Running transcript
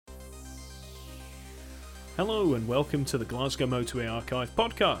Hello and welcome to the Glasgow Motorway Archive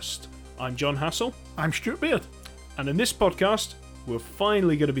podcast. I'm John Hassel. I'm Stuart Beard. And in this podcast, we're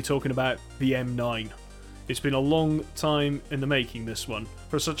finally going to be talking about the M9. It's been a long time in the making, this one,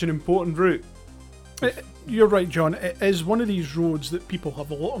 for such an important route. You're right, John. It is one of these roads that people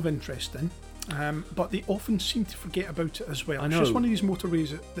have a lot of interest in, but they often seem to forget about it as well. I know. It's just one of these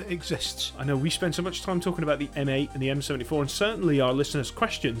motorways that exists. I know we spend so much time talking about the M8 and the M74, and certainly our listeners'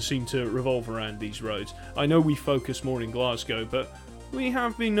 questions seem to revolve around these roads. I know we focus more in Glasgow, but we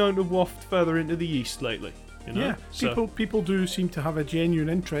have been known to waft further into the east lately. You know? Yeah, people do seem to have a genuine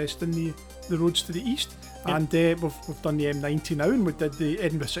interest in the roads to the east. Yeah. And we've done the M90 now, and we did the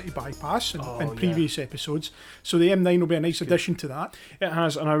Edinburgh City Bypass in previous episodes. So the M9 will be a nice addition to that. It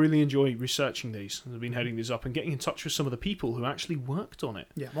has, and I really enjoy researching these. I've been heading these up and getting in touch with some of the people who actually worked on it.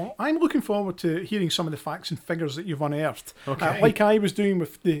 Yeah, well, I'm looking forward to hearing some of the facts and figures that you've unearthed. Okay. Like I was doing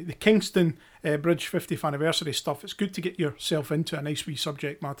with the Kingston Bridge 50th anniversary stuff, it's good to get yourself into a nice wee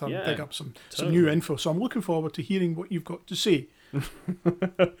subject matter and dig up some new info. So I'm looking forward to hearing what you've got to say.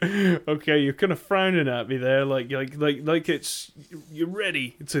 Okay, you're kind of frowning at me there, like it's you're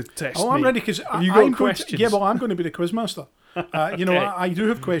ready to test me. Oh, I'm ready because you got questions. I'm going to be the quizmaster. Okay. You know, I do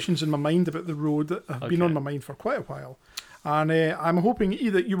have questions in my mind about the road that have been on my mind for quite a while, and I'm hoping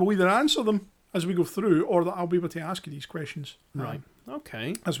you will either answer them as we go through, or that I'll be able to ask you these questions. Right.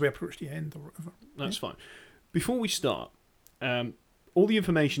 Okay. As we approach the end or whatever. That's fine. Before we start, all the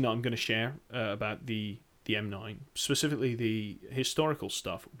information that I'm going to share about the M9, specifically the historical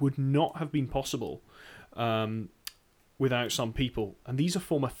stuff, would not have been possible without some people. And these are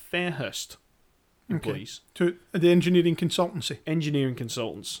former Fairhurst employees. To the engineering consultancy. Engineering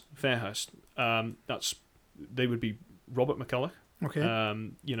consultants, Fairhurst. They would be Robert McCulloch.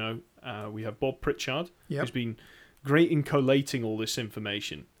 Okay. We have Bob Pritchard, who's been great in collating all this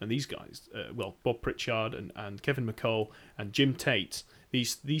information. And these guys, Bob Pritchard and Kevin McCall and Jim Tate,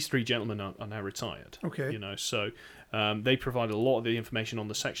 these three gentlemen are now retired. Okay. You know, so they provide a lot of the information on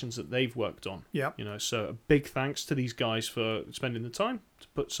the sections that they've worked on. Yeah. You know, so a big thanks to these guys for spending the time to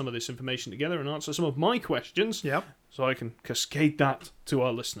put some of this information together and answer some of my questions. Yeah. So I can cascade that to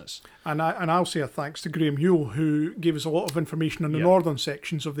our listeners. And I'll say a thanks to Graham Hewell, who gave us a lot of information on the northern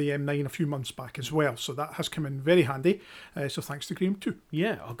sections of the M9 a few months back as well. So that has come in very handy. So thanks to Graham too.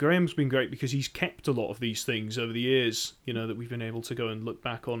 Yeah, Graham's been great because he's kept a lot of these things over the years, you know, that we've been able to go and look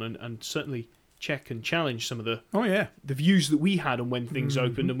back on and certainly check and challenge some of the views that we had on when things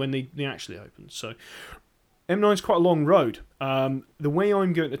opened and when they actually opened. So M9 is quite a long road. The way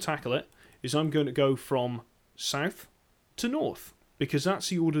I'm going to tackle it is I'm going to go from south to north, because that's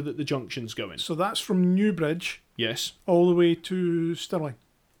the order that the junctions go in. So that's from Newbridge, yes, all the way to Stirling.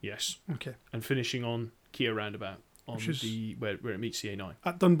 Yes. Okay. And finishing on Kia Roundabout, on where it meets the A9.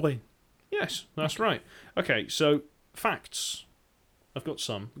 At Dunblane. Yes, that's right. Okay, so facts. I've got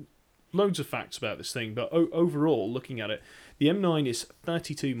loads of facts about this thing, but overall, looking at it, the M9 is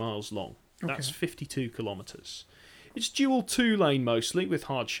 32 miles long. That's 52 kilometres. It's dual two-lane mostly, with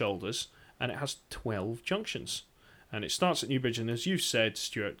hard shoulders, and it has 12 junctions. And it starts at Newbridge, and as you've said,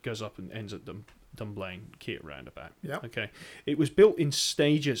 Stuart, goes up and ends at Dunblane Kia Roundabout. Yeah. Okay. It was built in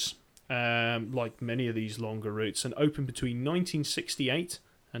stages, like many of these longer routes, and opened between 1968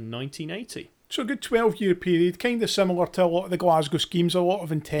 and 1980. So a good 12-year period, kind of similar to a lot of the Glasgow schemes, a lot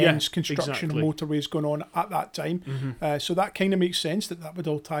of intense construction of motorways going on at that time. So that kind of makes sense that would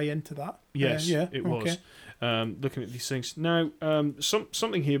all tie into that. Yes, it was. Looking at these things. Now,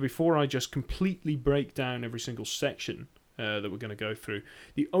 something here before I just completely break down every single section that we're going to go through.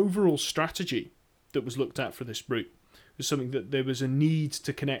 The overall strategy that was looked at for this route was something that there was a need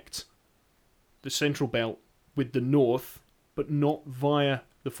to connect the central belt with the north, but not via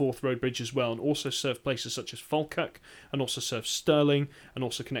the Forth Road Bridge as well, and also serve places such as Falkirk, and also serve Stirling, and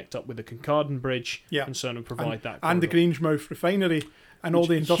also connect up with the Kincardine Bridge, and so on, and provide that. And the Grangemouth refinery, and all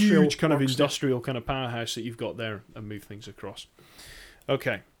the industrial... Huge kind of industrial kind of powerhouse that you've got there, and move things across.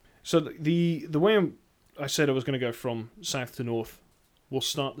 Okay, so the way I said I was going to go from south to north, we'll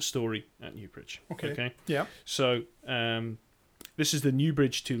start the story at Newbridge. Okay? Yeah. So, this is the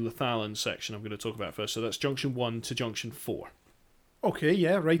Newbridge to Lethallen section I'm going to talk about first. So that's junction 1 to junction 4. Okay,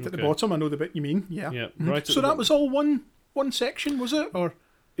 yeah, right at the bottom. I know the bit you mean. Yeah. Yeah, right. So that was all one section, was it? Or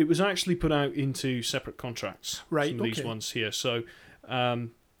it was actually put out into separate contracts. Right. Some of these ones here. So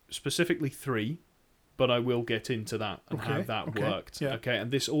specifically 3, but I will get into that and how that worked. Yeah. Okay.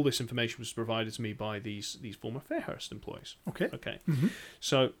 And all this information was provided to me by these former Fairhurst employees. Okay. Okay.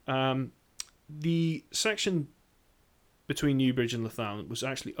 So the section between Newbridge and Lethallen was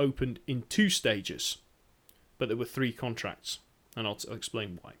actually opened in 2 stages, but there were 3 contracts. and I'll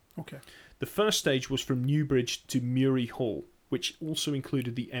explain why. Okay. The first stage was from Newbridge to Murie Hall, which also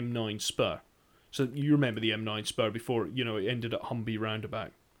included the M9 spur. So you remember the M9 spur before, it ended at Humby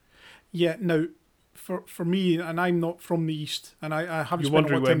roundabout. Yeah, now, for me, and I'm not from the East, and I haven't You're spent a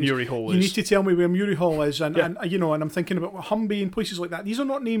wondering lot of where time... Murie Hall is. You need to tell me where Murie Hall is, and, Yeah. and I'm thinking about Humby and places like that. These are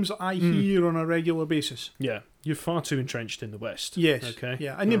not names that I hear on a regular basis. Yeah, you're far too entrenched in the West. Yes. Okay.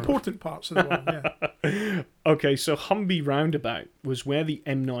 Yeah, and the important parts of the world, yeah. Okay, so Humby roundabout was where the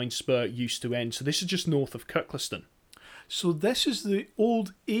M9 spur used to end. So this is just north of Kirkliston. So this is the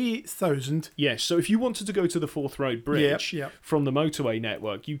old A1000. Yes, so if you wanted to go to the Forth Road Bridge Yep. from the motorway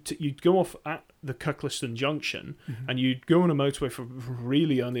network, you'd go off at the Kirkliston Junction, and you'd go on a motorway for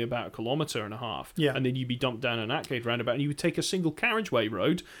really only about 1.5 kilometres, Yeah. and then you'd be dumped down an Atgate roundabout, and you would take a single carriageway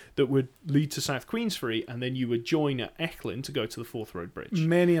road that would lead to South Queensferry, and then you would join at Echlin to go to the Forth Road Bridge.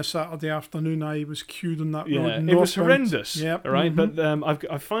 Many a Saturday afternoon I was queued on that road. Yeah, it was northbound. horrendous. Yep. All right, but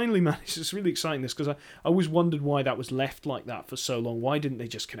I've finally managed. It's really exciting this because I always wondered why that was left like that for so long. Why didn't they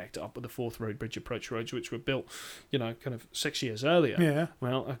just connect it up with the Forth Road Bridge approach roads, which were built, kind of 6 years earlier? Yeah.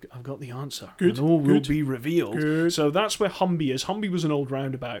 Well, I've got the answer. Good, And all will good. be revealed. Good. So that's where Humby is. Humby was an old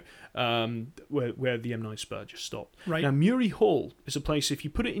roundabout where the M9 spur just stopped. Right. Now, Murie Hall is a place, if you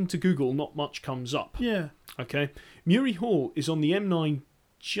put it into Google, not much comes up. Yeah. Okay. Murie Hall is on the M9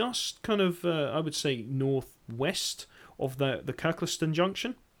 just kind of, I would say, northwest of the Kirkliston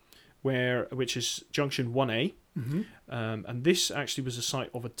Junction, which is Junction 1A. Mm-hmm. And this actually was a site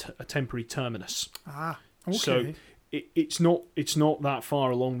of a temporary terminus. Ah, okay. So it's not that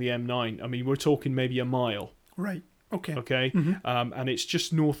far along the M9. I mean, we're talking maybe a mile. Right. Okay. Okay. Mm-hmm. And it's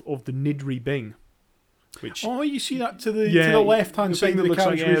just north of the Nidri Bing. Which, Oh, you see that to the Yeah, left-hand the side thing of that the looks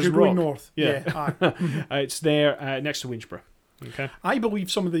like carriageway as Ayers you're going Rock. north. Yeah. Aye. it's there next to Winchborough. Okay. I believe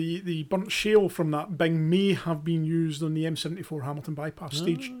some of the burnt shale from that Bing may have been used on the M74 Hamilton bypass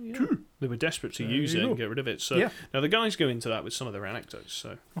stage yeah. 2. They were desperate to There use you it go. and get rid of it. So Yeah. now the guys go into that with some of their anecdotes.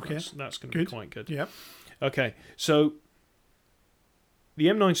 So Okay. that's going to be Good. quite good. Yep. Okay, so the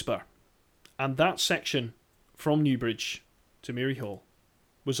M9 spur and that section from Newbridge to Murie Hall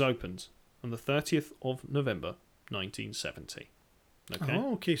was opened on the 30th of November 1970. Okay.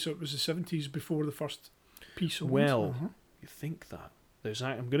 Oh, okay. So it was the 70s before the first piece. Well, you think that.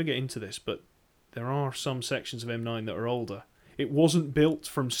 I'm going to get into this, but there are some sections of M9 that are older. It wasn't built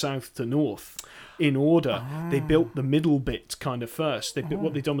from south to north in order. They built the middle bit kind of first.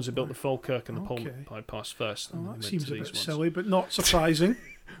 What they've done was they built the Falkirk and the Pole Okay. bypass first. And Oh, they that went seems to a bit these ones. silly, but not surprising.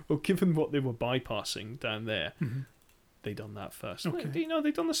 Well, given what they were bypassing down there, Mhm. they done that first. Okay.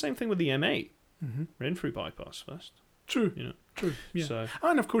 They've done the same thing with the M8. Mhm. Renfrew bypass first. True. You know. True. Yeah. So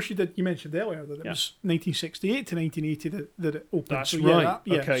And of course, you mentioned earlier that it Yeah. was 1968 to 1980 that it opened. that's so, yeah, right. that-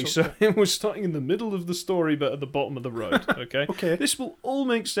 yeah, Okay, so we're starting in the middle of the story, but at the bottom of the road. Okay. Okay. This will all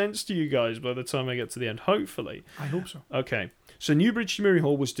make sense to you guys by the time I get to the end, hopefully. I hope so. Okay. So Newbridge to Murie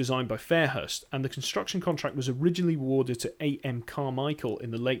Hall was designed by Fairhurst, and the construction contract was originally awarded to A.M. Carmichael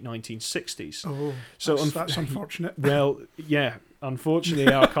in the late 1960s. Oh, So that's unfortunate. Well, yeah.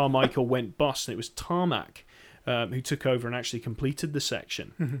 Unfortunately, our Carmichael went bust, and it was Tarmac who took over and actually completed the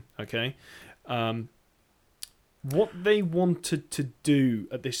section. Mhm. Okay. What they wanted to do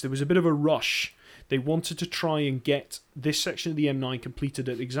at this, there was a bit of a rush. They wanted to try and get this section of the M9 completed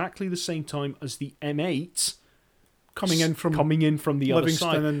at exactly the same time as the M8 Coming in from the other Livingston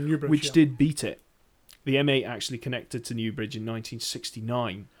side, and Newbridge. which yeah. did beat it. The M8 actually connected to Newbridge in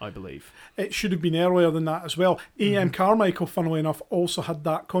 1969, I believe. It should have been earlier than that as well. A.M. Mm-hmm. Carmichael, funnily enough, also had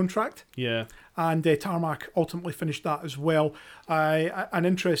that contract, Yeah. and Tarmac ultimately finished that as well. An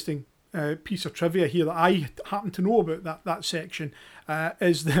interesting piece of trivia here that I happen to know about that section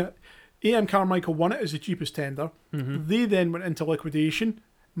is that A.M. Carmichael won it as the cheapest tender. Mm-hmm. They then went into liquidation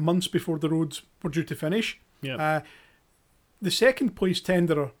months before the roads were due to finish. Yeah. The second place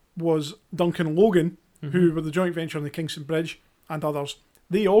tenderer was Duncan Logan, Mm-hmm. who were the joint venture on the Kingston Bridge and others.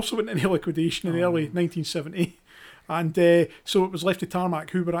 They also went into liquidation in the early Oh. 1970. And so it was left to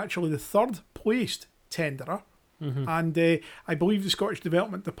Tarmac, who were actually the third placed tenderer. Mm-hmm. And I believe the Scottish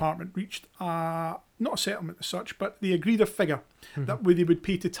Development Department reached not a settlement as such, but they agreed a figure that they would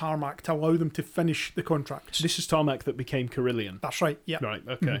pay to Tarmac to allow them to finish the contracts. This is Tarmac that became Carillion. That's right, yeah. Right,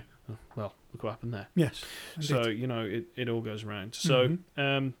 okay. Well, look what happened there. Yes. So, indeed. it all goes around. So,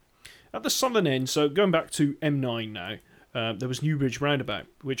 at the southern end, so going back to M9 now, there was Newbridge Roundabout,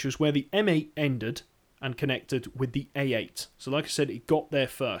 which was where the M8 ended and connected with the A8. So, like I said, it got there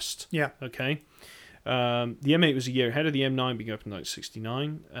first. Yeah. Okay. The M8 was a year ahead of the M9, being opened in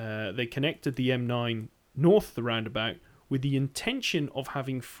 1969. They connected the M9 north the roundabout with the intention of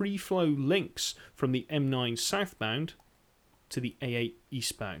having free flow links from the M9 southbound to the A8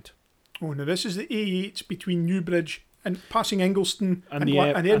 eastbound. Oh, now this is the A8 between Newbridge and passing Ingliston and the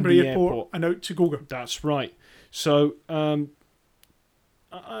Edinburgh Airport and out to Gogar. That's right. So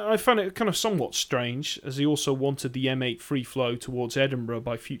I found it kind of somewhat strange, as he also wanted the M8 free flow towards Edinburgh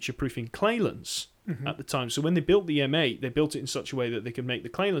by future-proofing Claylands at the time. So when they built the M8, they built it in such a way that they could make the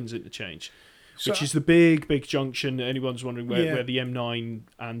Claylands interchange, which is the big junction. Anyone's wondering where the M9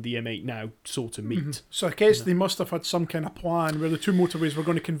 and the M8 now sort of meet. So I guess they must have had some kind of plan where the two motorways were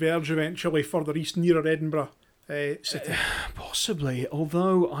going to converge eventually further east nearer Edinburgh City. Possibly,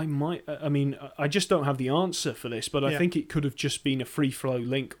 although I just don't have the answer for this, but I think it could have just been a free flow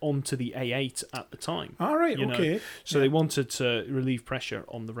link onto the A8 at the time. All right, okay. So they wanted to relieve pressure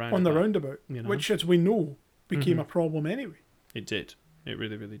on the roundabout. Which, as we know, became a problem anyway. It did. It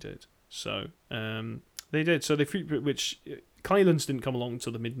really, really did. So they did. So Claylands didn't come along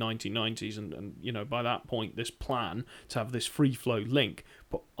until the mid-1990s, and by that point, this plan to have this free flow link,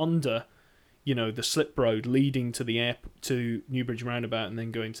 but under the slip road leading to to Newbridge roundabout and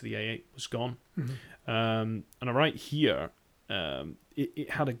then going to the A8 was gone. And right here,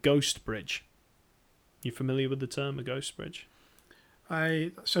 it had a ghost bridge. You familiar with the term, a ghost bridge?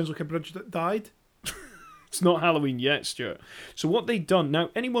 That sounds like a bridge that died. It's not Halloween yet, Stuart. So what they've done, now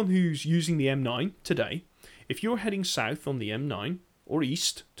anyone who's using the M9 today, if you're heading south on the M9 or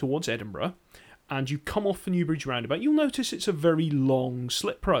east towards Edinburgh, and you come off the Newbridge roundabout, you'll notice it's a very long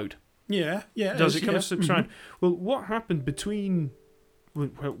slip road. Yeah. Does it kind of slips around? Well, what happened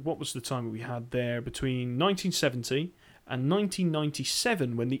what was the time we had there? Between 1970 and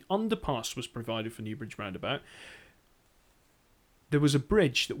 1997, when the underpass was provided for Newbridge roundabout, there was a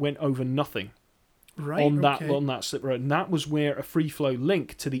bridge that went over nothing. Right, on that slip road, and that was where a free flow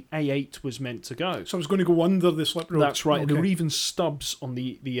link to the A8 was meant to go. So it was going to go under the slip road. That's right. Okay. There were even stubs on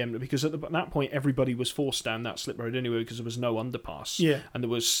the M, because at that point everybody was forced down that slip road anyway, because there was no underpass. Yeah. And there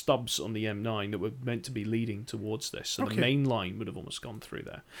was stubs on the M9 that were meant to be leading towards this, so the main line would have almost gone through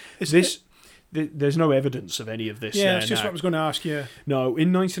there. There's no evidence of any of this. Yeah, it's just what I was going to ask you. No,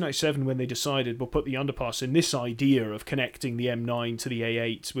 in 1997, when they decided we'll put the underpass in, this idea of connecting the M9 to the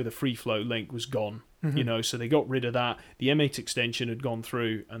A8 with a free flow link was gone. So they got rid of that. The M8 extension had gone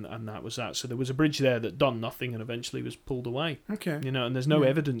through, and that was that. So there was a bridge there that done nothing and eventually was pulled away. Okay. And there's no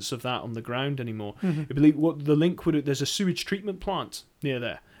evidence of that on the ground anymore. I believe what the link there's a sewage treatment plant near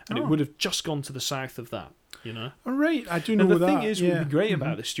there, and it would have just gone to the south of that. All right, I do know that. And the thing is, what would be great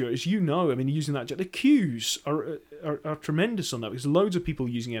about this, Stuart, is using that, the queues are tremendous on that, because loads of people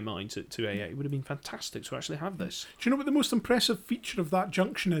using M9 to A8. It would have been fantastic to actually have this. Do you know what the most impressive feature of that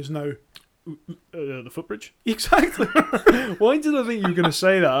junction is now? The footbridge? Exactly. Why did I think you were going to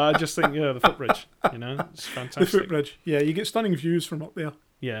say that? I just think, the footbridge. It's fantastic. The footbridge. Yeah, you get stunning views from up there.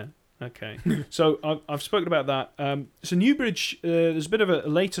 Yeah. Okay. So I've spoken about that. So Newbridge, there's a bit of a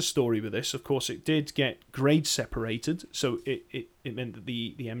later story with this. Of course, it did get grade separated, so it meant that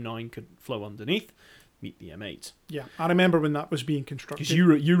the M9 could flow underneath, meet the M8. Yeah, I remember when that was being constructed. Because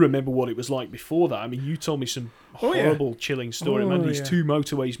you remember what it was like before that. I mean, you told me some horrible, chilling story. These two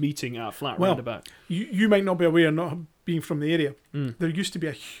motorways meeting at a flat roundabout. You might not be aware, not being from the area. There used to be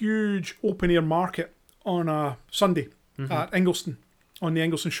a huge open-air market on a Sunday at Ingliston, on the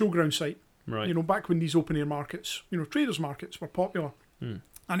Ingliston Showground site. Right. Back when these open-air markets, traders' markets were popular. And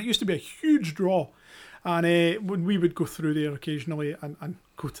it used to be a huge draw. And when we would go through there occasionally and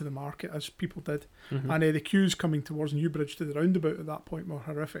go to the market, as people did, and the queues coming towards Newbridge to the roundabout at that point were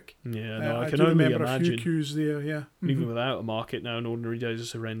horrific. Yeah, no, I can do only remember imagine. a few queues there, yeah. Even without a market now, on ordinary days,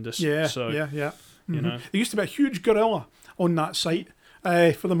 it's horrendous. Yeah, so, yeah. There used to be a huge gorilla on that site.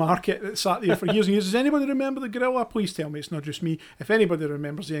 For the market that sat there for years and years. Does anybody remember the gorilla? Please tell me it's not just me. If anybody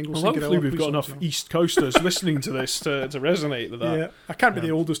remembers the Ingliston gorilla, hopefully we've got enough East Coasters listening to this to resonate with that. Yeah, I can't be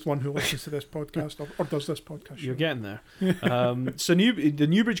the oldest one who listens to this podcast or does this podcast. You're getting there. So the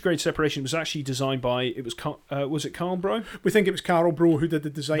Newbridge grade separation was actually designed by, was it Carl Bro? We think it was Carl Bro who did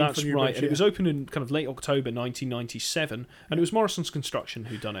the design for Newbridge. That's right, and it was opened in kind of late October 1997, and it was Morrison's Construction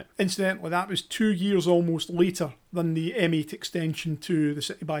who done it. Incidentally, that was 2 years almost later than the M8 extension to the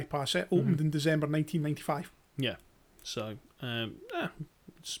City Bypass. It opened in December 1995. Yeah. So,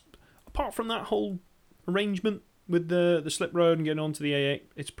 apart from that whole arrangement with the slip road and getting onto the A8,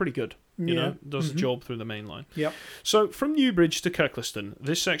 it's pretty good. Does the job through the main line. Yep. So, from Newbridge to Kirkliston,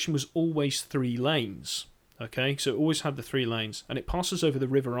 this section was always 3 lanes. Okay, so it always had the 3 lanes, and it passes over the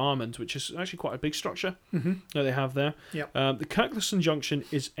River Armand, which is actually quite a big structure that they have there. Yep. The Kirkliston junction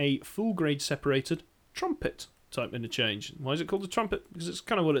is a full grade separated trumpet type interchange. Why is it called a trumpet? Because it's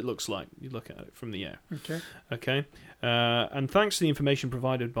kind of what it looks like. You look at it from the air. Okay. And thanks to the information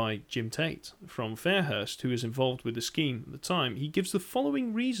provided by Jim Tate from Fairhurst, who was involved with the scheme at the time, he gives the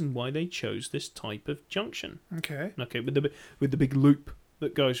following reason why they chose this type of junction. Okay, with the big loop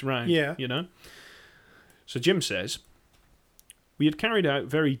that goes round. Yeah. You know. So Jim says, we had carried out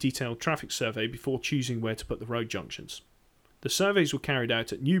very detailed traffic survey before choosing where to put the road junctions. The surveys were carried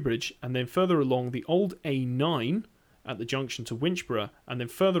out at Newbridge and then further along the old A9 at the junction to Winchborough and then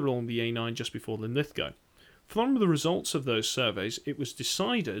further along the A9 just before Linlithgow. From the results of those surveys, it was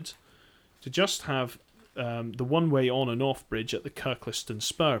decided to just have the one-way on and off bridge at the Kirkliston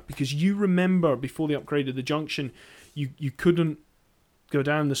Spur, because you remember before they upgraded the junction, you couldn't go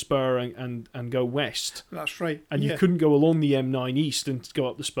down the spur and go west. That's right. And you couldn't go along the M9 east and go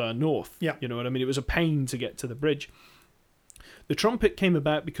up the spur north. Yeah. You know what I mean? It was a pain to get to the bridge. The trumpet came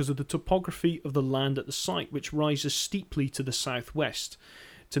about because of the topography of the land at the site, which rises steeply to the southwest.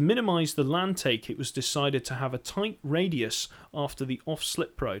 To minimise the land take, it was decided to have a tight radius after the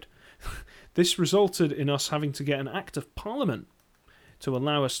off-slip road. This resulted in us having to get an Act of Parliament to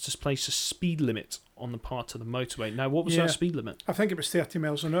allow us to place a speed limit on the part of the motorway. Now, what was that speed limit? I think it was 30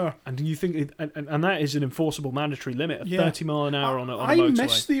 miles an hour. And do you think, and that is an enforceable mandatory limit of 30 mile an hour on a motorway? I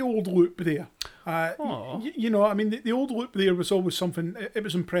miss the old loop there. You know, I mean, the old loop there was always something. It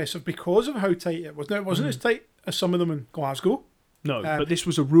was impressive because of how tight it was. Now, it wasn't as tight as some of them in Glasgow. No, but this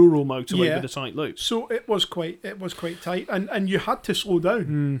was a rural motorway with a tight loop. So it was quite tight, and you had to slow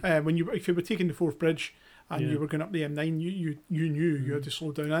down if you were taking the Forth Bridge and you were going up the M9. You knew you had to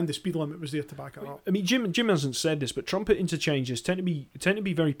slow down, and the speed limit was there to back it up. I mean, Jim hasn't said this, but trumpet interchanges tend to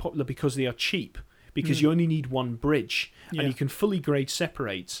be very popular because they are cheap, because you only need one bridge and you can fully grade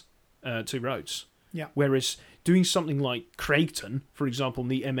separate two roads. Yeah. Whereas doing something like Craigton, for example, in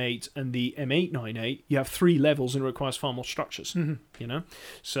the M8 and the M898, you have 3 levels and it requires far more structures. You know,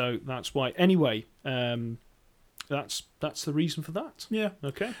 so that's why. Anyway, that's the reason for that. Yeah.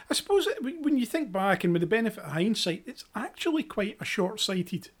 Okay. I suppose when you think back and with the benefit of hindsight, it's actually quite a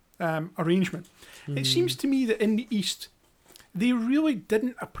short-sighted arrangement. It seems to me that in the East, they really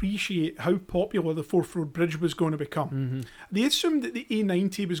didn't appreciate how popular the Forth Road Bridge was going to become. They assumed that the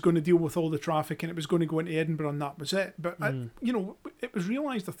A90 was going to deal with all the traffic and it was going to go into Edinburgh and that was it. But, you know, it was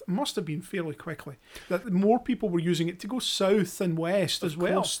realised, it must have been fairly quickly, that more people were using it to go south and west as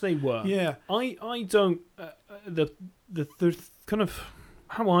well. Of course they were. Yeah. I don't... the kind of...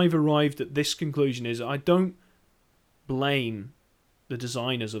 How I've arrived at this conclusion is I don't blame the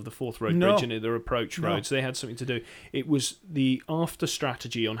designers of the Forth Road Bridge and their approach roads. They had something to do. It was the after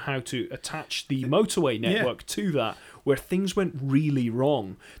strategy on how to attach the motorway network to that where things went really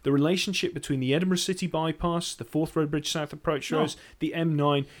wrong. The relationship between the Edinburgh City bypass, the Forth Road Bridge South approach roads, the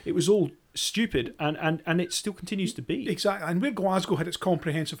M9, it was all stupid, and it still continues to be. Exactly. And where Glasgow had its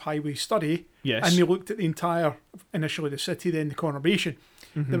comprehensive highway study, yes, and they looked at the entire, initially the city, then the conurbation,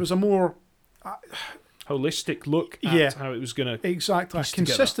 there was a more... holistic look at how it was going to a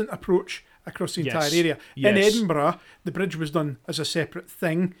consistent approach across the entire area. Yes. In Edinburgh, the bridge was done as a separate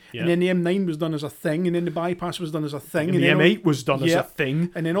thing, and then the M9 was done as a thing, and then the bypass was done as a thing, and the M8 was done as a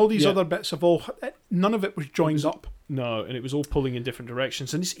thing, and then all these other bits of none of it was joined up. No, and it was all pulling in different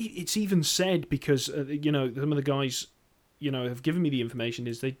directions, and it's even said because you know, some of the guys, you know, have given me the information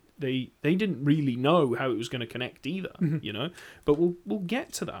is they didn't really know how it was going to connect either, you know, but we'll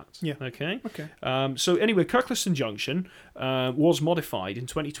get to that. Yeah. Okay. Okay. So anyway, Kirkliston Junction was modified in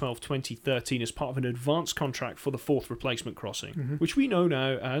 2012-2013 as part of an advance contract for the Forth replacement crossing, which we know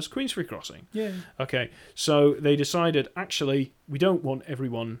now as Queensferry Crossing. Yeah. Okay. So they decided, actually, we don't want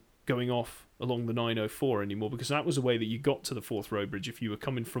everyone going off along the 904 anymore, because that was a way that you got to the Forth Road Bridge if you were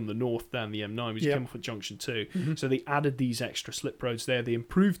coming from the north down the M9, which you came off at Junction 2. So they added these extra slip roads there. They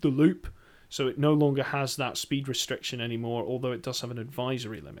improved the loop, so it no longer has that speed restriction anymore, although it does have an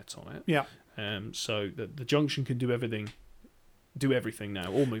advisory limit on it. Yeah. So the junction can do everything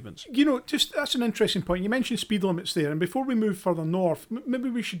now, all movements. You know, that's an interesting point. You mentioned speed limits there, and before we move further north, maybe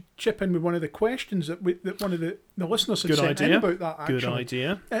we should chip in with one of the questions that one of the listeners had sent in about that, actually. Good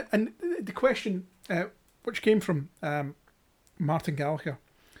idea. And the question, which came from Martin Gallagher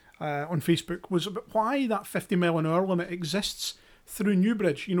on Facebook, was about why that 50 mile an hour limit exists through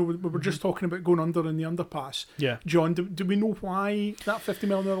Newbridge. You know, we were just talking about going under in the underpass. Yeah. John, do we know why that 50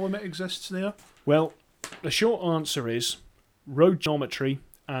 mile an hour limit exists there? Well, the short answer is road geometry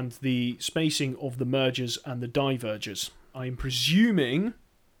and the spacing of the mergers and the divergers. I am presuming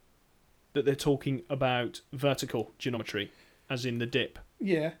that they're talking about vertical geometry, as in the dip.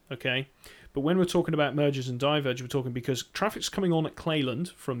 Yeah. Okay. But when we're talking about mergers and divergers, we're talking because traffic's coming on at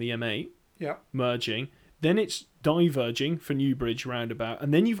Clayland from the M8, yeah, merging. Then it's diverging for Newbridge roundabout,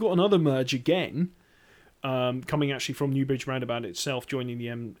 and then you've got another merge again, coming actually from Newbridge roundabout itself, joining the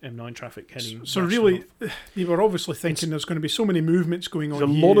M9 traffic heading. So really, they were obviously thinking there's going to be so many movements going on. There's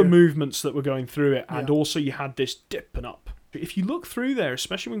a here. lot of movements that were going through it, and also you had this dip and up. If you look through there,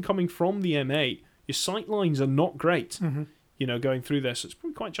 especially when coming from the M8, your sight lines are not great. You know, going through there, so it's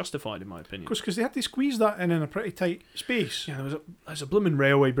probably quite justified in my opinion. Because they had to squeeze that in a pretty tight space. Yeah, there's a blooming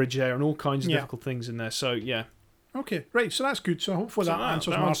railway bridge there, and all kinds of difficult things in there. So yeah. Okay, right. So that's good. So hopefully that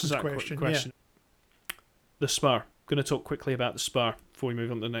answers Martin's question. Yeah. The spur. I'm going to talk quickly about the spur before we move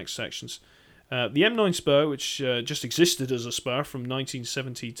on to the next sections. The M9 spur, which just existed as a spur from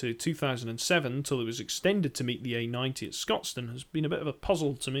 1970 to 2007 until it was extended to meet the A90 at Scotstoun, has been a bit of a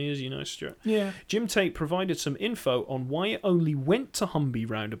puzzle to me, as you know, Stuart. Yeah. Jim Tate provided some info on why it only went to Humby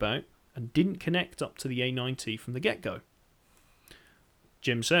roundabout and didn't connect up to the A90 from the get-go.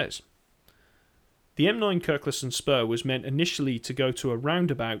 Jim says, the M9 Kirkliston spur was meant initially to go to a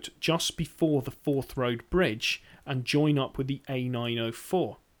roundabout just before the Forth Road Bridge and join up with the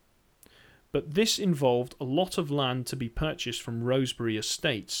A904. But this involved a lot of land to be purchased from Rosebery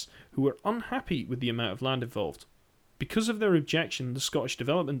Estates, who were unhappy with the amount of land involved. Because of their objection, the Scottish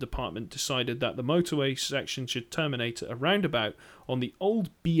Development Department decided that the motorway section should terminate at a roundabout on the old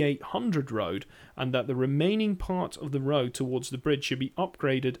B800 road, and that the remaining part of the road towards the bridge should be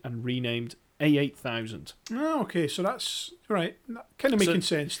upgraded and renamed A8000. Oh, okay, so that's right. Kind of making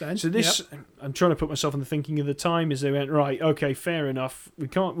sense then. So this, I'm trying to put myself in the thinking of the time, is they went, right, okay, fair enough. We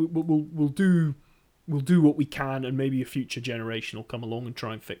can't. We'll do what we can, and maybe a future generation will come along and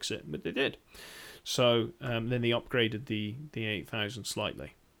try and fix it. But they did. So then they upgraded the 8000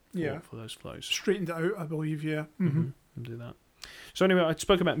 slightly. For those flows. Straightened it out, I believe. Yeah. And do that. So anyway, I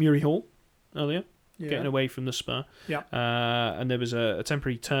spoke about Muir Hall earlier. Yeah. Getting away from the spur. Yeah. And there was a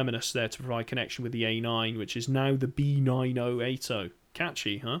temporary terminus there to provide connection with the A9, which is now the B9080.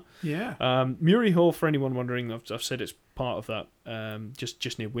 Catchy, huh? Yeah. Muir Hall, for anyone wondering, I've said it's part of that,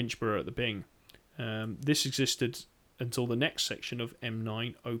 just near Winchborough at the Bing. This existed until the next section of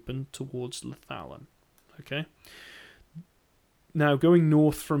M9 opened towards Lathallen. Okay? Now, going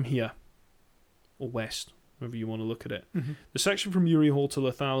north from here, or west, however you want to look at it. The section from Muir Hall to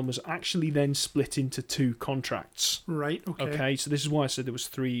Lathallen was actually then split into two contracts. Right, okay. So this is why I said there was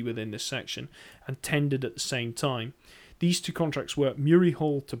three within this section, and tendered at the same time. These two contracts were Muir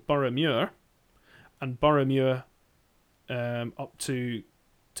Hall to Boroughmuir, and Boroughmuir up to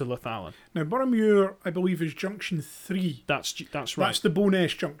Lathallen. Now, Boroughmuir, I believe, is Junction 3. That's right. That's the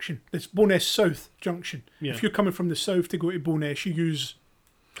Bowness Junction. It's Bowness South Junction. Yeah. If you're coming from the south to go to Bowness, you use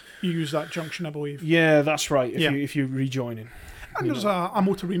that junction, I believe. Yeah, that's right. If you're rejoining, and there's a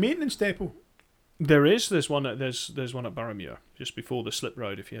motorway maintenance depot. There is. There's one at Boroughmuir, just before the slip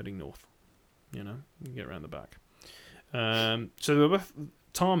road. If you're heading north, you can get around the back. So they were both,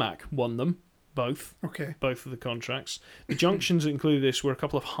 Tarmac won them both. Okay. Both of the contracts. The junctions that included this were a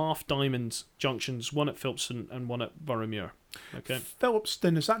couple of half diamond junctions, one at Philipston and one at Boroughmuir. Okay.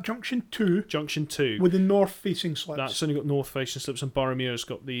 Philipston, is that Junction 2? Junction 2. With the north-facing slips. That's only got north-facing slips, and Boroughmuir's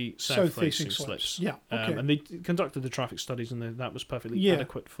got the south-facing slips. Yeah, okay. And they conducted the traffic studies, and that was perfectly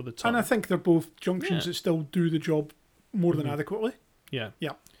adequate for the time. And I think they're both junctions that still do the job more than adequately. Yeah.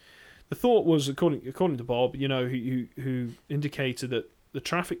 Yeah. The thought was, according to Bob, who indicated that the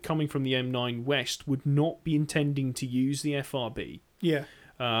traffic coming from the M9 West would not be intending to use the FRB. Yeah.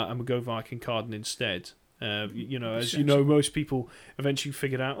 And would go via Kincardine instead. As you know, most people eventually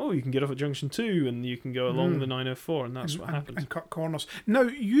figured out, you can get off at Junction 2 and you can go along the 904, and that's what happened. And cut corners. Now,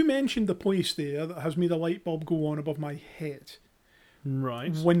 you mentioned the place there that has made a light bulb go on above my head.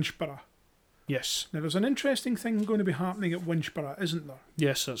 Right. Winchborough. Yes. Now, there's an interesting thing going to be happening at Winchborough, isn't there?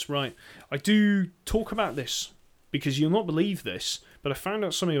 Yes, that's right. I do talk about this because you'll not believe this, but I found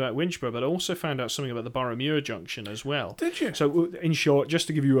out something about Winchborough, but I also found out something about the Boroughmuir junction as well. Did you? So, in short, just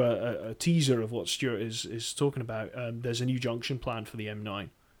to give you a teaser of what Stuart is talking about, there's a new junction planned for the M9.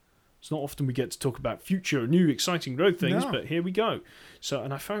 It's not often we get to talk about future, new, exciting road things, but here we go. So,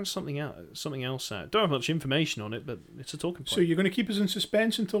 and I found something else out. Don't have much information on it, but it's a talking point. So you're going to keep us in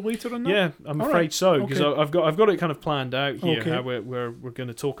suspense until later on that? Yeah, I'm afraid so, because I've got it kind of planned out here, how we're going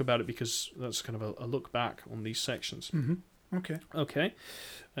to talk about it, because that's kind of a look back on these sections. Okay. Okay.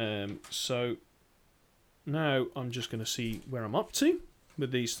 So now I'm just going to see where I'm up to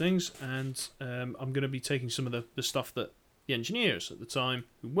with these things, and I'm going to be taking some of the stuff that the engineers at the time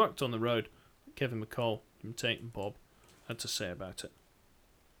who worked on the road, Kevin McCall and Tate and Bob, had to say about it.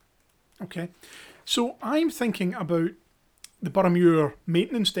 Okay. So I'm thinking about the Boroughmuir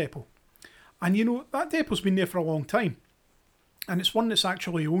maintenance depot. And that depot's been there for a long time. And it's one that's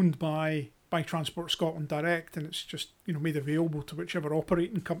actually owned by by Transport Scotland direct, and it's just made available to whichever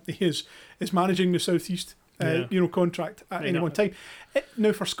operating company is managing the Southeast contract at any one time.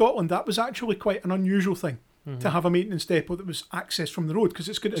 Now for Scotland, that was actually quite an unusual thing. To have a maintenance depot that was accessed from the road, because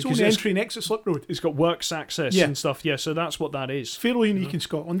it's got its own entry and exit slip road. It's got works access and stuff, so that's what that is. Fairly unique in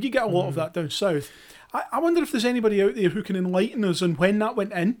Scotland. You get a lot of that down south. I wonder if there's anybody out there who can enlighten us on when that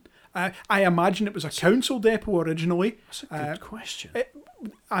went in. I imagine it was a council depot originally. That's a good question.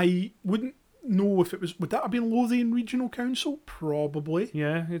 I wouldn't know if it was. Would that have been Lothian Regional Council? Probably.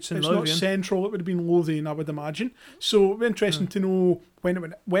 Yeah, it's in Lothian. Lothian. It's not central. It would have been Lothian, I would imagine. So it'd be interesting to know when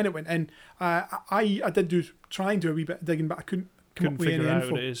it went in. I did try and do a wee bit of digging, but I couldn't figure out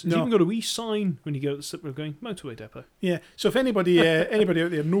what it is. It's even got a wee sign when you go to the slip road going motorway depot. Yeah. So if anybody out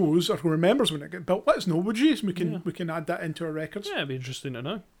there knows or who remembers when it got built, let us know, would you? So we can add that into our records. Yeah, it'd be interesting to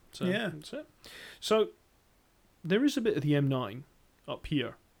know. So that's it. So there is a bit of the M9 up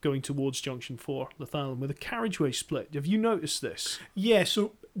here going towards Junction 4, Lethallen, with a carriageway split. Have you noticed this? Yeah,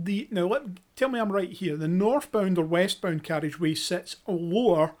 so tell me I'm right here. The northbound or westbound carriageway sits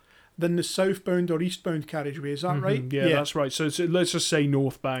lower than the southbound or eastbound carriageway. Is that right? Yeah, that's right. So let's just say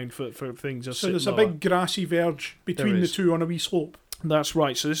northbound for things. So there's a big grassy verge between the two on a wee slope. That's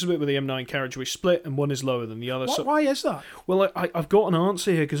right. So this is a bit where the M9 carriageway split, and one is lower than the other. Why is that? Well, I've got an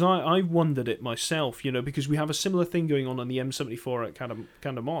answer here, because I wondered it myself, because we have a similar thing going on the M74 at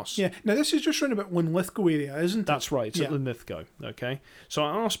Candlemoss. Yeah. Now, this is just around about Linlithgow area, isn't it? That's right. It's at Linlithgow. Okay. So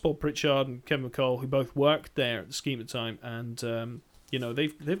I asked Bob Pritchard and Kevin McCall, who both worked there at the scheme at the time, and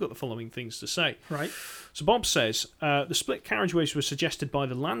they've got the following things to say. Right. So Bob says the split carriageways were suggested by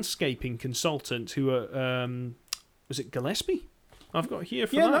the landscaping consultant who was it Gillespie? I've got here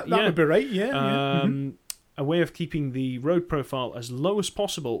for that. That would be right, yeah. A way of keeping the road profile as low as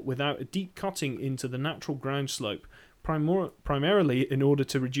possible without a deep cutting into the natural ground slope, primarily in order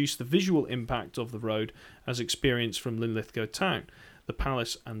to reduce the visual impact of the road as experienced from Linlithgow town, the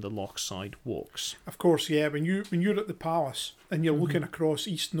Palace and the Lochside walks. Of course, yeah. When you're at the Palace and you're looking across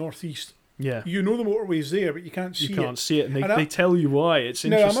east-northeast, yeah, you know the motorway's there, but you can't see it. You can't see it, and they tell you why. It's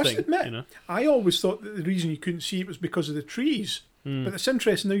interesting. Now, I must admit, I always thought that the reason you couldn't see it was because of the trees. But it's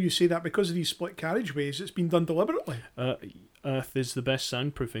interesting now you say that because of these split carriageways, it's been done deliberately. Earth is the best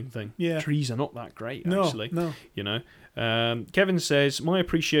soundproofing thing. Yeah. Trees are not that great, actually. No. Kevin says, my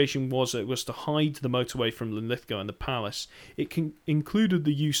appreciation was it was to hide the motorway from Linlithgow and the Palace. It included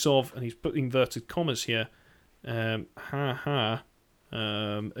the use of, and he's put inverted commas here, adjacent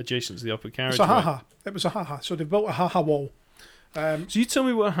to the upper carriageway. It's a ha-ha. It was a ha-ha. So they've built a ha-ha wall. So you tell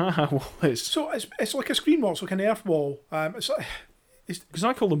me what a ha-ha wall is. So it's like a screen wall. It's like an earth wall. Because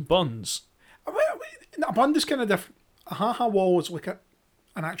I call them buns. A bund is kind of different. A ha-ha wall is like an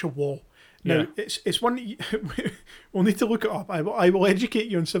actual wall. Now, it's one that we'll need to look it up. I will educate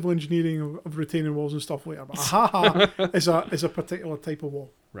you on civil engineering of retaining walls and stuff later. But a ha-ha is a particular type of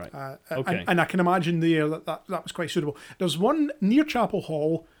wall. Right. Okay. And I can imagine there that was quite suitable. There's one near Chapel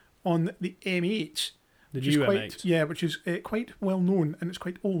Hall on the M8. The new M8. Yeah, which is quite well known, and it's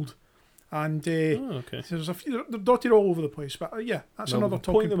quite old. And there's a few, they're dotted all over the place. But that's another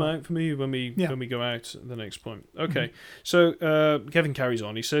talking point. Point them out for me when we go out at the next point. Okay, so Kevin carries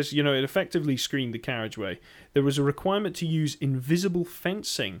on. He says, it effectively screened the carriageway. There was a requirement to use invisible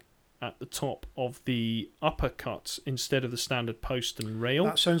fencing at the top of the upper cuts instead of the standard post and rail.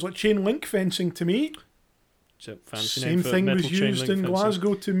 That sounds like chain link fencing to me. Same thing was used in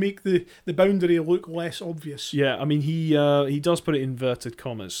Glasgow to make the boundary look less obvious. Yeah, I mean, he does put it in inverted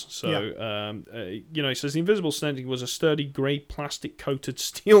commas. So, he says the invisible fencing was a sturdy grey plastic coated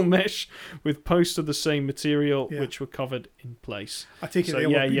steel mesh with posts of the same material which were covered in place. I take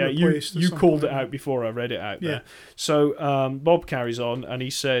it you called it out before I read it out there. So Bob carries on and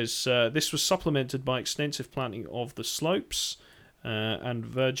he says this was supplemented by extensive planting of the slopes and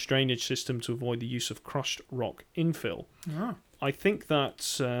verge drainage system to avoid the use of crushed rock infill. I think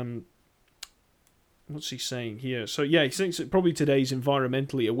that what's he saying here? So he thinks that probably today's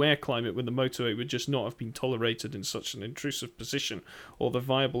environmentally aware climate when the motorway would just not have been tolerated in such an intrusive position, or the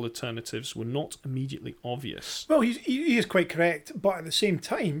viable alternatives were not immediately obvious. Well, he is quite correct, but at the same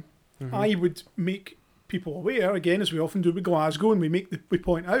time, I would make people aware, again, as we often do with Glasgow, and we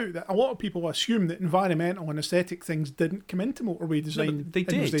point out that a lot of people assume that environmental and aesthetic things didn't come into motorway design. They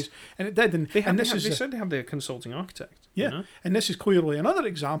did. Those days, and it did. They said they have their consulting architect. Yeah, and this is clearly another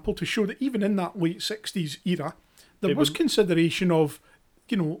example to show that even in that late 60s era, there was consideration of,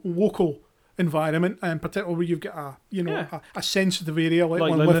 local environment, and particularly where you've got a sensitive area like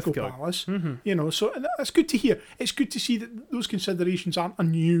Linlithgow Palace. So that's good to hear. It's good to see that those considerations aren't a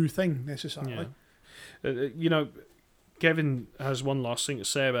new thing necessarily. Kevin has one last thing to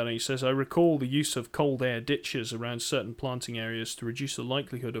say about it. He says, I recall the use of cold air ditches around certain planting areas to reduce the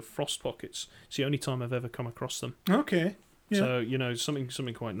likelihood of frost pockets. It's the only time I've ever come across them. Okay. Yeah. So,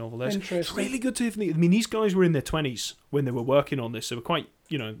 something quite novel there. Interesting. It's really good to I mean, these guys were in their 20s when they were working on this. They were quite,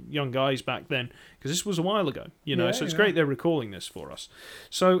 young guys back then, because this was a while ago, so it's great they're recalling this for us.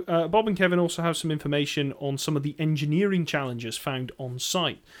 So Bob and Kevin also have some information on some of the engineering challenges found on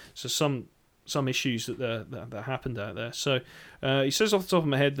site. So some issues that happened out there. So he says off the top of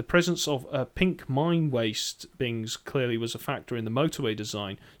my head, the presence of pink mine waste bins clearly was a factor in the motorway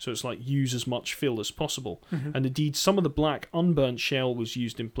design. So it's like use as much fill as possible. Mm-hmm. And indeed, some of the black unburnt shell was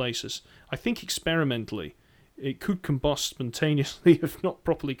used in places. I think experimentally, it could combust spontaneously if not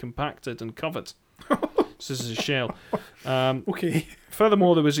properly compacted and covered. So this is a shell. Okay.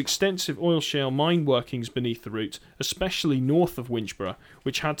 Furthermore, there was extensive oil shale mine workings beneath the route, especially north of Winchborough,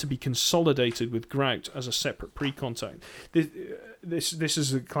 which had to be consolidated with grout as a separate pre-contact. This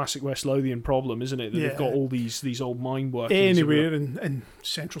is a classic West Lothian problem, isn't it? That they've got all these old mine workings. Anywhere in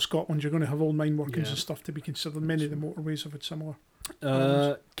central Scotland, you're going to have old mine workings and stuff to be considered. Many of the motorways have had similar.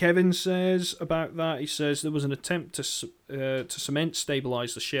 Kevin says about that, he says there was an attempt to cement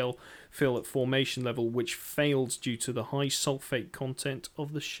stabilise the shale fill at formation level, which failed due to the high sulfate content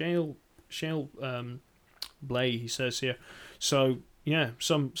of the shale blay, he says here. So yeah,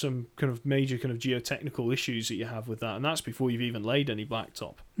 some kind of major kind of geotechnical issues that you have with that, and that's before you've even laid any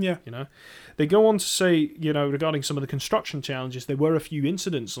blacktop. Yeah. They go on to say, regarding some of the construction challenges, there were a few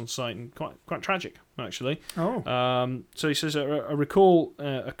incidents on site, and quite tragic, actually. Oh. So he says, I recall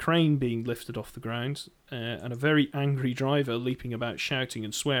a crane being lifted off the ground, and a very angry driver leaping about, shouting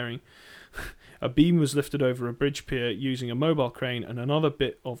and swearing. A beam was lifted over a bridge pier using a mobile crane and another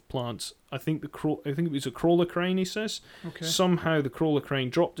bit of plant. I think it was a crawler crane, he says. Okay. Somehow the crawler crane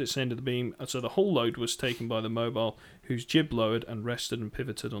dropped its end of the beam, and so the whole load was taken by the mobile, whose jib lowered and rested and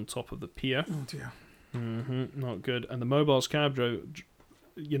pivoted on top of the pier. Oh dear. Not good. And the mobile's cab drove,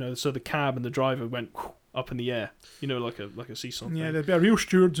 so the cab and the driver went up in the air, like a seesaw thing. Yeah, there'd be a real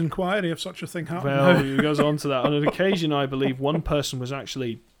steward's inquiry if such a thing happened. Well, he goes on to that. On an occasion, I believe one person was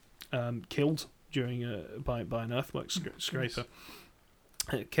actually killed during by an earthwork scraper.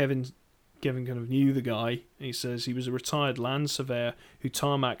 Kevin kind of knew the guy. He says he was a retired land surveyor who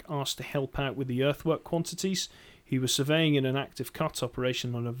Tarmac asked to help out with the earthwork quantities. He was surveying in an active cut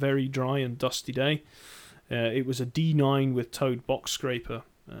operation on a very dry and dusty day. It was a D9 with towed box scraper,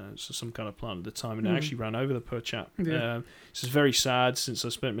 so some kind of plant at the time, and it actually ran over the poor chap. Yeah. This is very sad, since I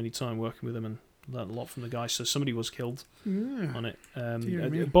spent many time working with him and learned a lot from the guy. So somebody was killed on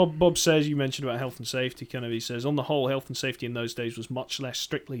it. Bob says, you mentioned about health and safety, kind of, he says, on the whole, health and safety in those days was much less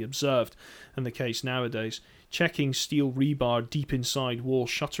strictly observed than the case nowadays. Checking steel rebar deep inside wall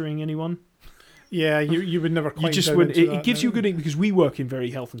shuttering anyone? Yeah, you would never climb you just down wouldn't. into It that gives now. you a good, because we work in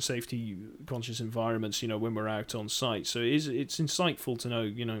very health and safety conscious environments, when we're out on site. So it's insightful to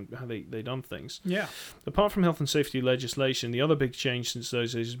know, how they done things. Yeah. Apart from health and safety legislation, the other big change since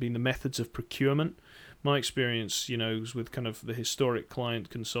those days has been the methods of procurement. My experience, was with kind of the historic client,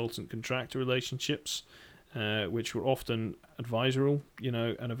 consultant, contractor relationships, which were often advisorial,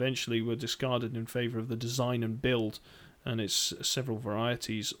 and eventually were discarded in favour of the design and build. And it's several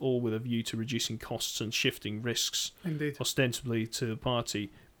varieties, all with a view to reducing costs and shifting risks, Indeed. ostensibly to the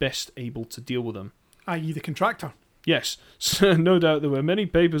party best able to deal with them. i.e. the contractor. Yes, so no doubt there were many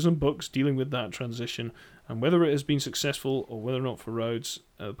papers and books dealing with that transition, and whether it has been successful or whether or not for roads,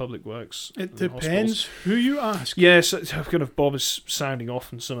 public works, It and depends who you ask. Yes, kind of Bob is sounding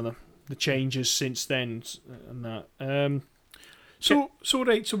off on some of the changes since then and that. So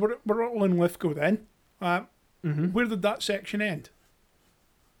we're all in Lithgow then. Where did that section end?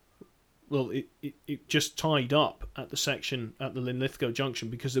 Well, it just tied up at the section at the Linlithgow junction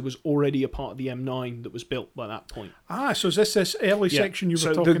because there was already a part of the M9 that was built by that point. So is this early section you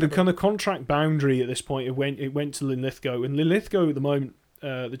were talking about? So the kind of contract boundary at this point, it went to Linlithgow, and Linlithgow at the moment,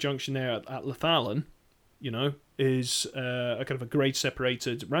 the junction there at Lathallen, is a kind of a grade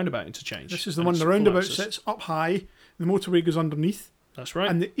separated roundabout interchange. This is the one the roundabout sits up high, the motorway goes underneath. That's right.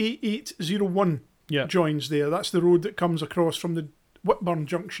 And the A801 joins there. That's the road that comes across from the Whitburn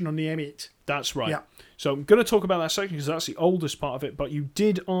junction on the M8. That's right. Yeah. So I'm going to talk about that section because that's the oldest part of it, but you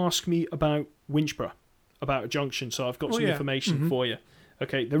did ask me about Winchborough, about a junction, so I've got some information for you.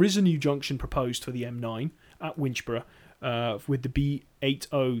 Okay, there is a new junction proposed for the M9 at Winchborough with the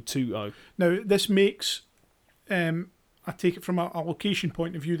B8020. Now, this makes, I take it from a location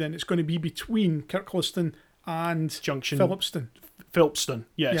point of view then, it's going to be between Kirkliston and Junction Philipston,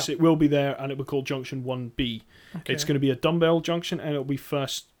 yes, it will be there, and it will be called Junction 1B. Okay. It's going to be a dumbbell junction, and it'll be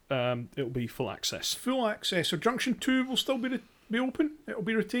first it'll be full access. Full access. So Junction 2 will still be open? It'll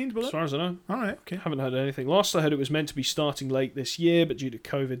be retained, will it? As far as I know. All right, okay. Haven't heard anything. Last I heard, it was meant to be starting late this year, but due to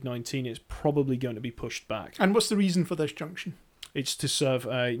COVID-19, it's probably going to be pushed back. And what's the reason for this junction? It's to serve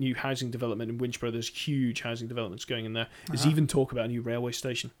a new housing development in Winchborough. There's huge housing developments going in there. There's even talk about a new railway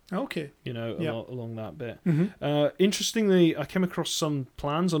station. Okay. Along that bit. Mm-hmm. Interestingly, I came across some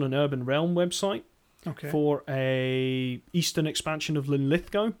plans on an Urban Realm website for a eastern expansion of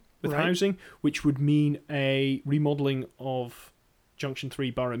Linlithgow with housing, which would mean a remodelling of Junction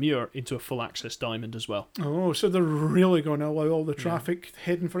 3 Boroughmuir into a full access diamond as well. Oh, so they're really going to allow all the traffic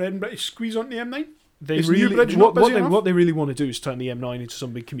heading for Edinburgh to squeeze onto the M9? What they really want to do is turn the M9 into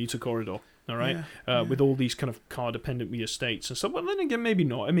some big commuter corridor, all right? With all these kind of car-dependent estates and stuff. Well, then again, maybe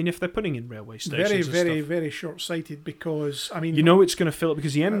not. I mean, if they're putting in railway stations very short-sighted, because, I mean... You know it's going to fill it,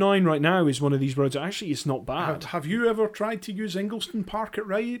 because the M9 right now is one of these roads that actually it's not bad. Have you ever tried to use Ingliston Park and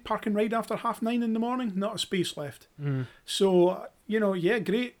Ride after 9:30 in the morning? Not a space left. So...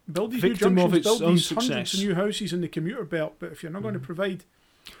 great. Build these new junctions, build these hundreds of new houses in the commuter belt, but if you're not going to provide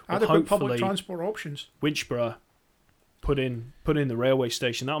adequate public transport options, Winchborough put in the railway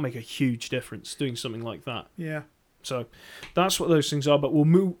station, that'll make a huge difference doing something like that. Yeah. So that's what those things are. But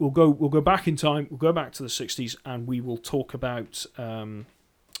we'll go back in time. We'll go back to the 60s, and we will talk about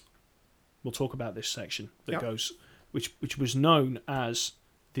this section that goes, which was known as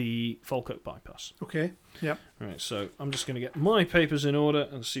the Falkirk bypass. Okay. Yeah. Right. So I'm just going to get my papers in order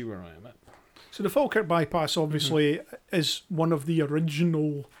and see where I am at. So the Falkirk bypass obviously is one of the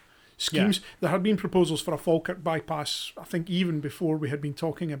original schemes. Yeah. There had been proposals for a Falkirk bypass, I think, even before we had been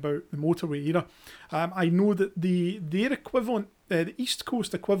talking about the motorway era. I know that their equivalent, the East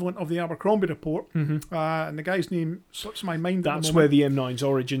Coast equivalent of the Abercrombie report, and the guy's name slips my mind. That's where the M9's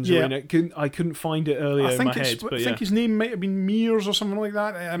origins are in it. I couldn't find it earlier in my head. I think his name might have been Mears or something like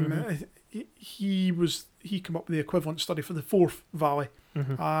that. He came up with the equivalent study for the Forth Valley.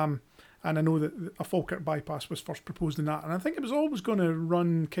 And I know that a Falkirk bypass was first proposed in that. And I think it was always going to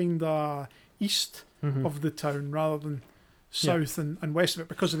run kind of east of the town rather than south and west of it,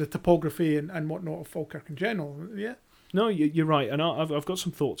 because of the topography and whatnot of Falkirk in general. Yeah. No, you're right. And I've got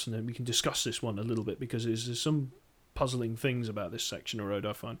some thoughts, and then we can discuss this one a little bit, because there's some puzzling things about this section of road,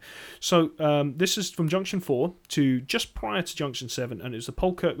 I find. So this is from Junction 4 to just prior to Junction 7, and it was the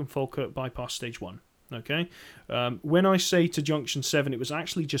Polkirk and Falkirk bypass stage 1. Okay, when I say to Junction 7, it was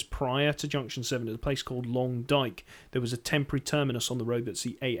actually just prior to Junction 7 at a place called Long Dyke. There was a temporary terminus on the road that's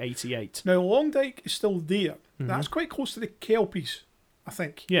the A88. Now, Long Dyke is still there. That's quite close to the Kelpies, I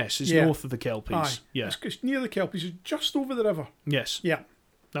think. Yes, it's north of the Kelpies. Aye. Yeah. It's near the Kelpies, it's just over the river. Yes. Yeah.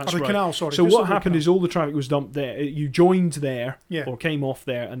 That's right. The canal, sorry. So what happened is all the traffic was dumped there. You joined there, or came off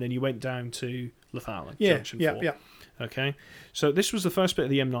there, and then you went down to Lathaling, Junction 4. Yeah. Okay, so this was the first bit of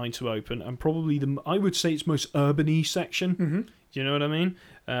the M9 to open, and probably I would say its most urban-y section. Do you know what I mean?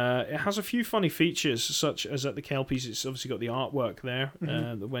 It has a few funny features, such as at the Kelpies, it's obviously got the artwork there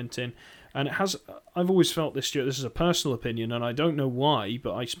that went in, and it has. I've always felt this, Stuart. This is a personal opinion, and I don't know why,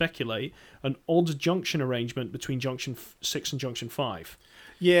 but I speculate an odd junction arrangement between Junction 6 and Junction 5.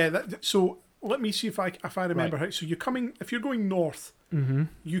 Yeah. So let me see if I remember right. So if you're going north,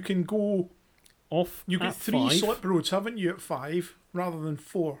 you can go. Off you get 3 slip roads, haven't you, at 5 rather than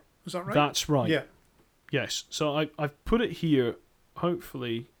 4? Is that right? That's right. Yeah. Yes. So I've put it here.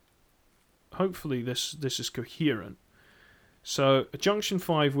 Hopefully this is coherent. So a Junction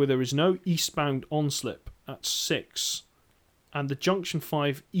 5 where there is no eastbound on-slip at 6, and the Junction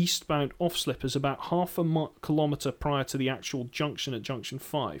 5 eastbound off-slip is about half a kilometre prior to the actual junction at Junction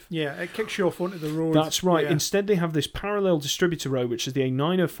 5. Yeah, it kicks you off onto the road. That's right. Yeah. Instead, they have this parallel distributor road, which is the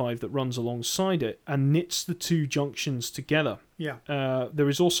A905 that runs alongside it and knits the two junctions together. Yeah. There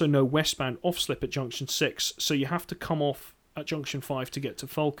is also no westbound off-slip at Junction 6, so you have to come off at Junction 5 to get to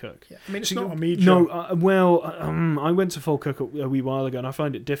Falkirk. Yeah. I mean, it's not a major... No, I went to Falkirk a wee while ago, and I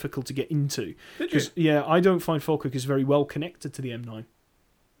find it difficult to get into. Did you? Yeah, I don't find Falkirk is very well connected to the M9,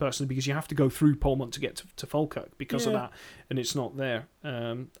 personally, because you have to go through Polmont to get to Falkirk because of that, and it's not there.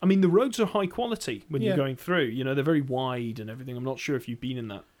 I mean, the roads are high quality when you're going through. You know, they're very wide and everything. I'm not sure if you've been in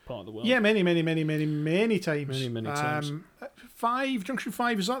that part of the world. Yeah, many times. Many times. Junction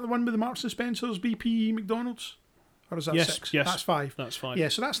 5, is that the one with the Marks and Spencer's, BP, McDonald's? Or is that 6? Yes. That's 5. That's 5. Yeah,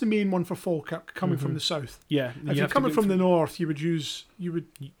 so that's the main one for Falkirk coming from the south. Yeah. If you're coming from the north, you would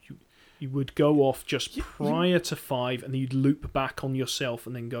go off just prior to 5, and then you'd loop back on yourself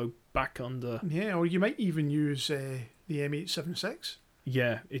and then go back under. Yeah, or you might even use the M876.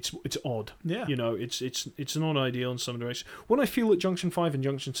 Yeah, it's odd. Yeah. You know, it's not ideal in some directions. What I feel at Junction 5 and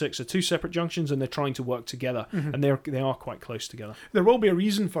Junction 6 are two separate junctions, and they're trying to work together, and they are quite close together. There will be a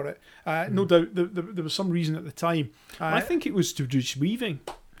reason for it. No doubt there was some reason at the time. I think it was to reduce weaving,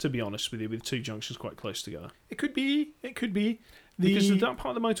 to be honest with you, with two junctions quite close together. It could be. Because that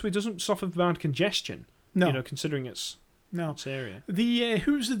part of the motorway doesn't suffer bad congestion, No. you know, considering its area.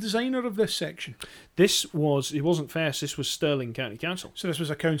 Who's the designer of this section? It wasn't Fairs, this was Stirling County Council. So this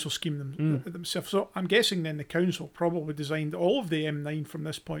was a council scheme themselves. So I'm guessing then the council probably designed all of the M9 from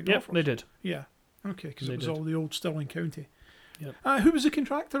this point Yep, onwards. they did. Yeah, okay, because They it was did. all the old Stirling County. Yep. Who was the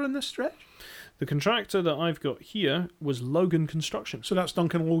contractor in this stretch? The contractor that I've got here was Logan Construction. So that's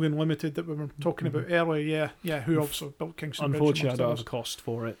Duncan Logan Limited that we were talking about earlier. Yeah, who also built Kingston Bridge. Unfortunately, I amongst don't have others. a cost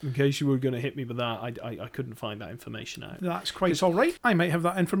for it. In case you were going to hit me with that, I couldn't find that information out. That's quite all right. I might have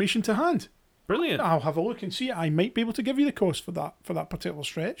that information to hand. Brilliant. I'll have a look and see. I might be able to give you the cost for that particular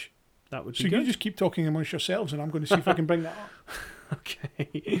stretch. That would So be you good. just keep talking amongst yourselves, and I'm going to see if I can bring that up.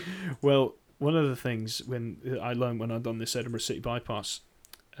 Okay. Well, one of the things I learned when I'd done this Edinburgh City Bypass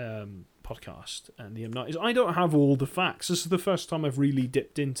podcast and the M9 is I don't have all the facts. This is the first time I've really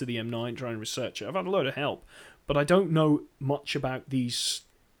dipped into the M9 trying to research it. I've had a load of help, but I don't know much about these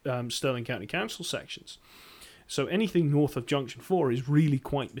Stirling County Council sections. So anything north of Junction 4 is really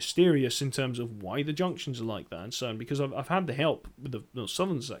quite mysterious in terms of why the junctions are like that and so on, because I've had the help with the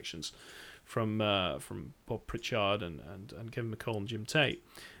southern sections from Bob Pritchard and Kevin McCall and Jim Tate.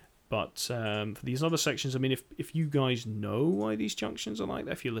 But for these other sections, I mean, if you guys know why these junctions are like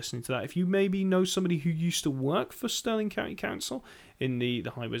that, if you're listening to that, if you maybe know somebody who used to work for Stirling County Council in the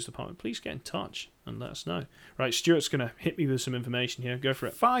Highways Department, please get in touch and let us know. Right, Stuart's going to hit me with some information here. Go for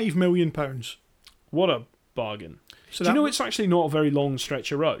it. £5 million. What a bargain. So Do you know it's actually not a very long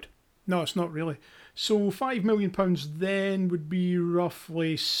stretch of road? No, it's not really. So £5 million then would be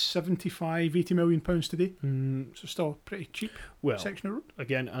roughly 75, 80 million pounds today. So still pretty cheap section of road.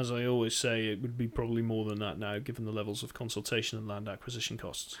 Again, as I always say, it would be probably more than that now, given the levels of consultation and land acquisition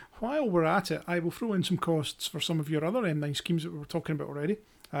costs. While we're at it, I will throw in some costs for some of your other M9 schemes that we were talking about already.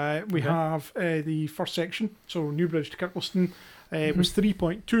 We have the first section, so Newbridge to Kirkliston, was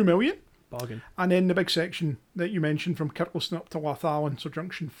 3.2 million. Bargain. And then the big section that you mentioned from Kirkliston up to Lathallen, so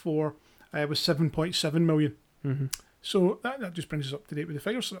Junction 4, was 7.7 million. Mm-hmm. So that just brings us up to date with the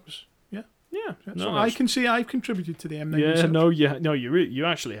figures. So that was, Yeah. So I can say I've contributed to the M9. Yeah, no, you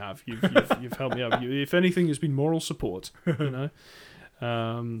actually have. You've helped me out. If anything, it's been moral support. You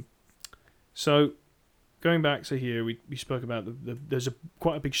know. So going back to here, we spoke about there's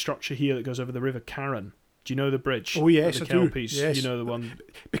quite a big structure here that goes over the River Carron. Do you know the bridge? Oh yes, the I do. Piece? Yes. You know the one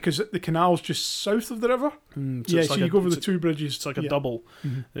because the canal's just south of the river. So you go over the two bridges. It's like a double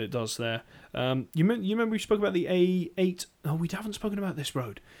that it does there. You remember we spoke about the A8? Oh, we haven't spoken about this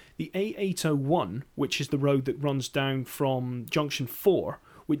road. The A801, which is the road that runs down from Junction 4.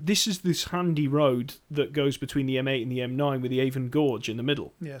 This is this handy road that goes between the M8 and the M9 with the Avon Gorge in the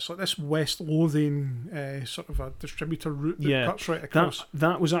middle. Yeah, so this West Lothian sort of a distributor route that cuts right across.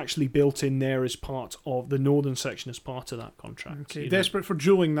 That was actually built in there as part of the northern section as part of that contract. Okay, desperate for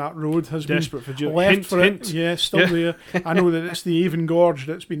duelling that road has been left for hint. it. Yeah, still there. I know that it's the Avon Gorge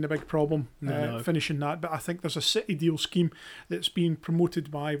that's been the big problem No. finishing that, but I think there's a city deal scheme that's been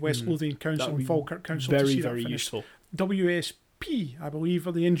promoted by West Lothian Council and Falkirk Council to see very that useful. WSP, I believe,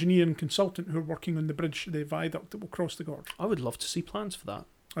 are the engineer and consultant who are working on the bridge, the viaduct that will cross the gorge. I would love to see plans for that.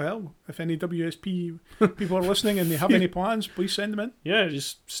 Well, if any WSP people are listening and they have any plans, please send them in. Yeah,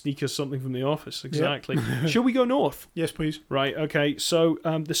 just sneak us something from the office. Exactly. Shall we go north? Yes, please. Right, okay. So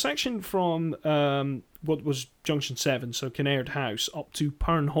the section from what was Junction 7, so Kinnaird House, up to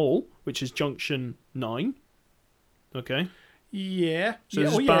Pern Hall, which is Junction 9. Okay. Yeah. So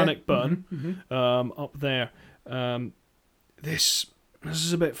this is Bannock Burn up there. This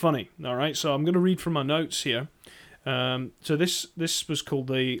is a bit funny, all right? So I'm going to read from my notes here. So this was called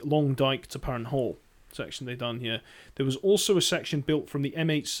the Long Dyke to Pern Hall section they done here. There was also a section built from the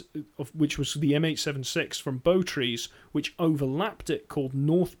M8, which was the M876 from Bowtrees, which overlapped it, called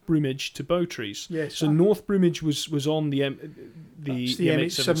North Broomage to Bowtrees. Yes. So North Broomage was on the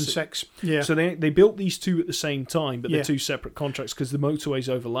M876. Yeah. So they built these two at the same time, but they're two separate contracts because the motorways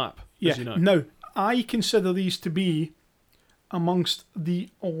overlap. Yeah. As you know. Now, I consider these to be amongst the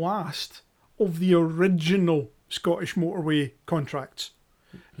last of the original Scottish motorway contracts.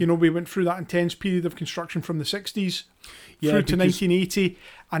 You know, we went through that intense period of construction from the 60s through to 1980.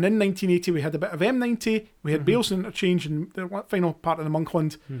 And in 1980, we had a bit of M90, we had Bailson Interchange in the final part of the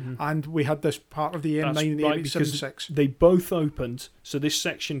Monkland, and we had this part of the M9 and the M876. They both opened, so this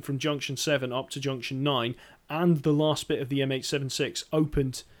section from Junction 7 up to Junction 9 and the last bit of the M876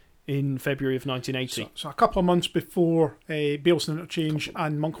 opened in February of 1980. So a couple of months before Bailson Interchange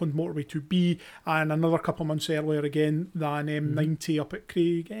and Monkland Motorway 2B, and another couple of months earlier again than M90 up at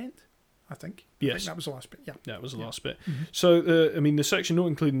Craigend, I think. Yes. I think that was the last bit, yeah. That was the last bit. So, the section not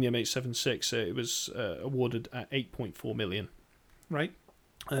including the M876, it was awarded at 8.4 million. Right.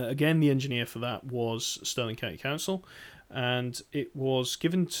 Again, the engineer for that was Stirling County Council, and it was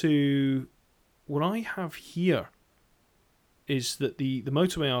given to, what I have here is that the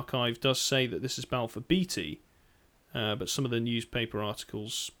Motorway Archive does say that this is Balfour Beatty, but some of the newspaper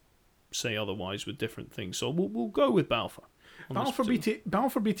articles say otherwise with different things. So we'll go with Balfour. Balfour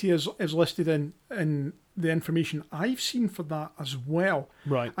Beatty is listed in the information I've seen for that as well.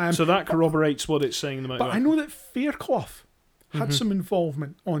 Right. So that corroborates what it's saying in the Motorway. But I know that Fairclough had some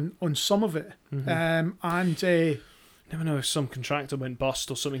involvement on some of it, and never know if some contractor went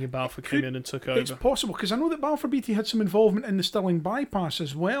bust or something and Balfour came in and took over. It's possible, because I know that Balfour Beatty had some involvement in the Stirling bypass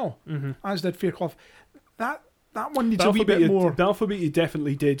as well, as did Fairclough. That one needs a wee bit more. Balfour Beatty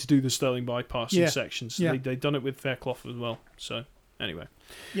definitely did do the Stirling bypass in sections. Yeah. They'd done it with Fairclough as well. So anyway,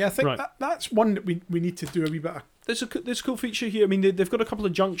 yeah, I think that's one that we need to do a wee bit of. There's a cool feature here. I mean, they've got a couple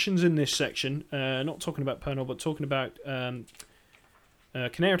of junctions in this section. Not talking about Pernod, but talking about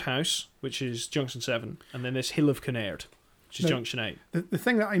Kinnaird House, which is Junction 7, and then there's Hill of Kinnaird, which is Junction 8. The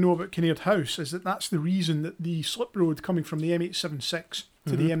thing that I know about Kinnaird House is that's the reason that the slip road coming from the M876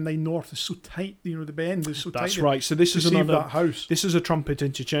 to the M9 North is so tight. You know, the bend is so tight. That's right. So this is that house. This is a trumpet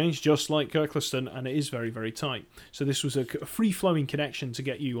interchange, just like Kirkliston, and it is very, very tight. So this was a free-flowing connection to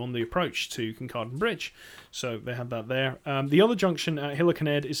get you on the approach to Kincardine Bridge. So they had that there. The other junction at Hill of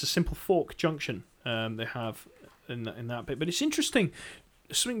Kinnaird is a simple fork junction. They have in that bit, but it's interesting.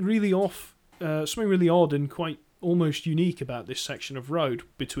 Something really odd and quite almost unique about this section of road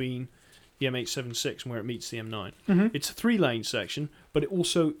between the M876 and where it meets the M9. It's a 3-lane section, but it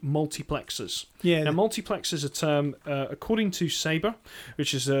also multiplexes. Yeah. Now, multiplex is a term, according to SABRE,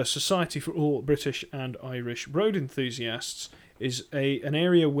 which is a Society for All British and Irish Road Enthusiasts, is an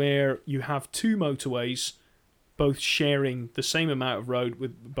area where you have two motorways both sharing the same amount of road,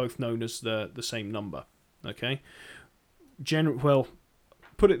 with both known as the same number. Okay? Well,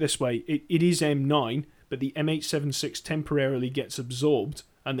 put it this way, it is M9, but the M876 temporarily gets absorbed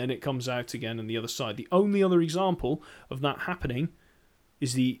and then it comes out again on the other side. The only other example of that happening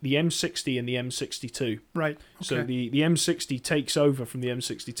is the M60 and the M62. Right. Okay. So the M60 takes over from the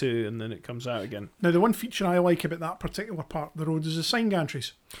M62 and then it comes out again. Now, the one feature I like about that particular part of the road is the sign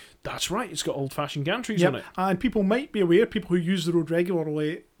gantries. That's right. It's got old-fashioned gantries on it. And people might be aware, people who use the road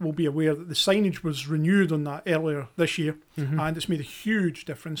regularly will be aware that the signage was renewed on that earlier this year, and it's made a huge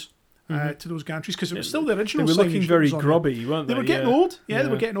difference to those gantries, because it was still the original. They were looking very signage grubby, weren't they? They were getting old. Yeah, they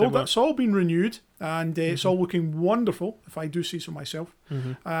were getting old. That's all been renewed, and it's all looking wonderful, if I do say so myself.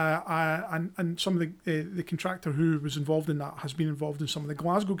 And some of the contractor who was involved in that has been involved in some of the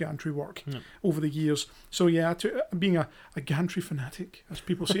Glasgow gantry work over the years. So yeah, being a gantry fanatic, as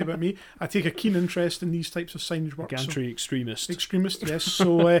people say about me, I take a keen interest in these types of signage work. Gantry extremist. Extremist, yes.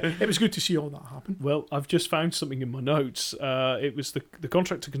 So it was good to see all that happen. Well, I've just found something in my notes. It was the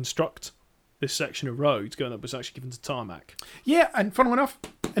contract to construct this section of road that was actually given to Tarmac. Yeah, and funnily enough,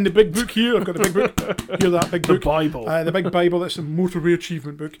 in the big book here, I've got the big book. Hear that big book? The Bible. The big Bible, that's a motorway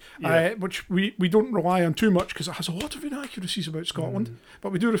achievement book, which we don't rely on too much because it has a lot of inaccuracies about Scotland,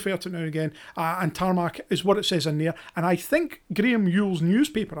 but we do refer to it now and again. And Tarmac is what it says in there. And I think Graham Yule's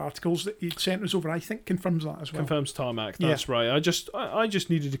newspaper articles that he'd sent us over, I think, confirms that as well. Confirms Tarmac, that's right. I just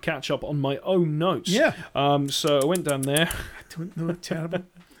needed to catch up on my own notes. Yeah. So I went down there. I don't know, terrible.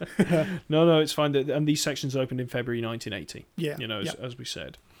 No, it's fine. And these sections opened in February 1980. Yeah. As we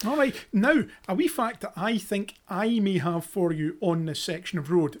said. All right. Now, a wee fact that I think I may have for you on this section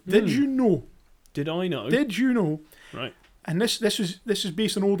of road. Did you know? Did I know? Did you know? Right. And this is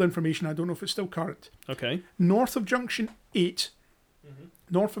based on old information. I don't know if it's still current. Okay. North of Junction 8,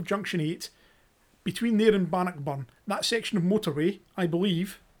 between there and Bannockburn, that section of motorway, I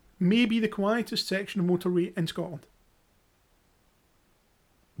believe, may be the quietest section of motorway in Scotland.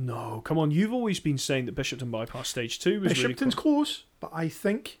 No, come on. You've always been saying that Bishopton Bypass Stage 2 was Bishopton's really close, but I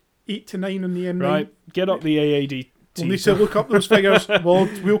think 8 to 9 on the M9. Right, get up the AAD. We'll need to look up those figures.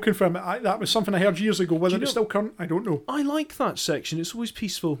 We'll confirm it. That was something I heard years ago. Whether it's still current, I don't know. I like that section. It's always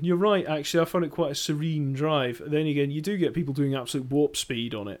peaceful. You're right, actually. I find it quite a serene drive. Then again, you do get people doing absolute warp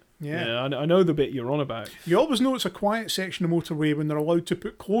speed on it. Yeah. I know the bit you're on about. You always know it's a quiet section of motorway when they're allowed to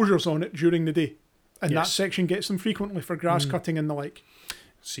put closures on it during the day. And that section gets them frequently for grass cutting and the like.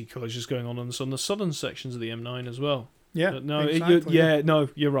 See collisions going on the southern sections of the M9 as well. Yeah, No, exactly. no,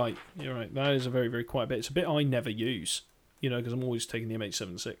 you're right. You're right. That is a very, very quiet bit. It's a bit I never use, because I'm always taking the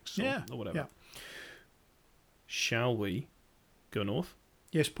M876 or whatever. Yeah. Shall we go north?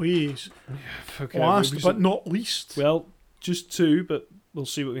 Yes, please. Okay, Last but not least. Well, just two, but we'll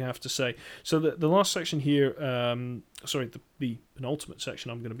see what we have to say. So the last section here, the penultimate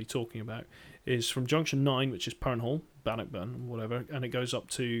section I'm going to be talking about is from Junction 9, which is Pernhall, Bannockburn, whatever, and it goes up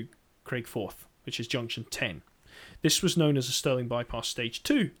to Craigforth, which is Junction 10. This was known as a Stirling Bypass Stage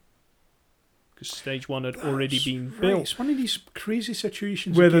 2, because Stage 1 had already been built. It's one of these crazy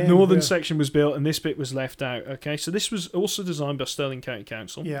situations where the northern section was built and this bit was left out. Okay, so this was also designed by Stirling County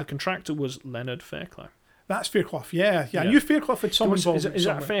Council. Yeah. The contractor was Leonard Fairclough. That's Fairclough, yeah. I knew Fairclough had some involvement. Is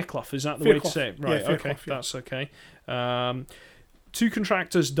that Fairclough? Is that the way to say it? Right, yeah, okay, that's okay. Two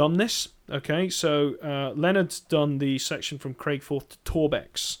contractors done this. Okay, so Leonard's done the section from Craigforth to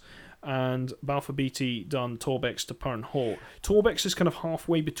Torbex, and Balfour Beatty done Torbex to Pernhall. Torbex is kind of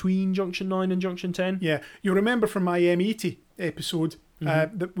halfway between Junction 9 and Junction 10. Yeah, you'll remember from my M80 episode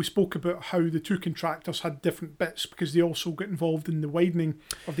that we spoke about how the two contractors had different bits because they also got involved in the widening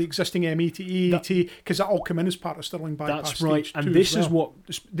of the existing M80 AET because that all came in as part of Stirling Bypass. That's right, Stage and 2 this as well.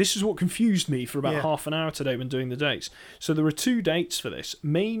 this is what confused me for about half an hour today when doing the dates. So there are two dates for this.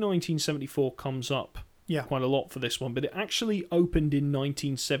 May 1974 comes up quite a lot for this one, but it actually opened in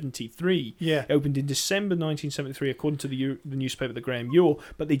 1973. Yeah. It opened in December 1973, according to the newspaper, the Graham Ure,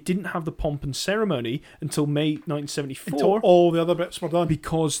 but they didn't have the pomp and ceremony until May 1974. Until all the other bits were done.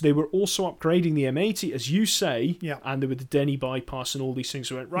 Because they were also upgrading the M80, as you say, Yeah. and there were the Denny bypass and all these things.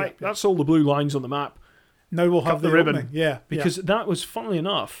 So went, right, that's all the blue lines on the map. Now we'll have the ribbon. Opening. Yeah. Because that was, funnily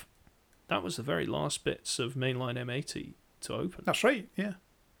enough, that was the very last bits of mainline M80 to open. That's right, yeah.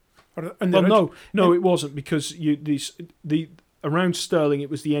 No, it wasn't, because around Stirling, it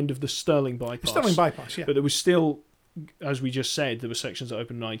was the end of the Stirling bypass. Stirling bypass, yeah. But there was still, as we just said, there were sections that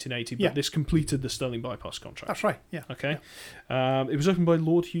opened in 1980, but this completed the Stirling bypass contract. That's right, yeah. Okay. Yeah. It was opened by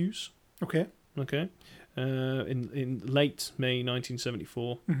Lord Hughes. Okay. In late May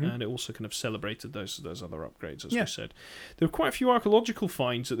 1974, and it also kind of celebrated those other upgrades, as we said. There were quite a few archaeological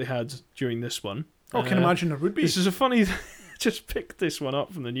finds that they had during this one. I can imagine there would be. This is a funny... just picked this one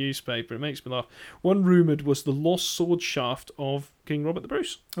up from the newspaper. It makes me laugh. One rumoured was the lost sword shaft of King Robert the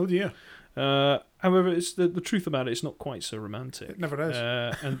Bruce. Oh dear. However, it's the truth about it, it's not quite so romantic. It never is.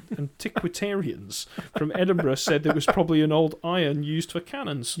 And antiquitarians from Edinburgh said there was probably an old iron used for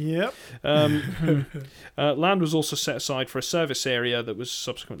cannons. Yep. Land was also set aside for a service area that was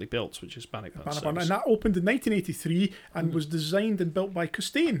subsequently built, which is Bannockburn. And that opened in 1983 and was designed and built by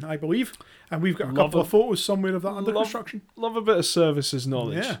Costain, I believe. And we've got a couple of photos somewhere of that under construction. Love a bit of services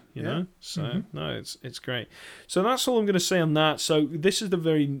knowledge, you know. So no, it's great. So that's all I'm going to say on that. So this is the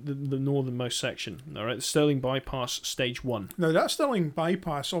northernmost section. All right, the Stirling Bypass Stage 1. Now that Stirling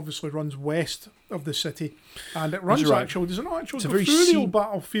Bypass obviously runs west of the city, and it runs actually. Does it not actually go through the old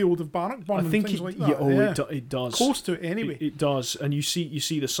battlefield of Bannockburn and things like that? It does. Close to it anyway. It does, and you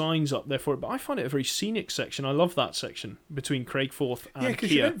see the signs up there for it. But I find it a very scenic section. I love that section between Craigforth and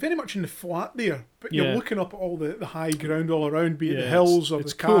because you're very much in the flat there, but you're looking up at all the high ground all around, be it the hills or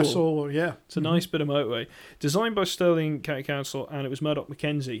the castle, or it's a nice bit of motorway. Designed by Stirling County Council, and it was Murdoch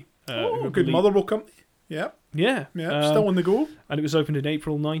Mackenzie. Good Motherwell company. Yeah, still on the go. And it was opened in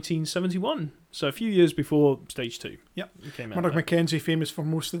April 1971, so a few years before Stage 2. Yep. It came out. Murdoch Mackenzie, famous for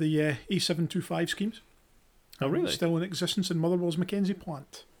most of the A725 schemes. Oh, really? Still in existence in Motherwell's Mackenzie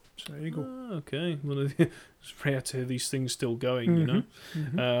plant. So there you go. Okay. Well, it's rare to hear these things still going, you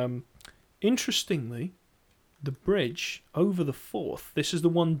know. Interestingly, the bridge over the Forth, this is the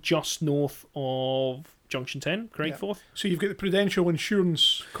one just north of Junction 10, Craigforth. Yeah. So you've got the Prudential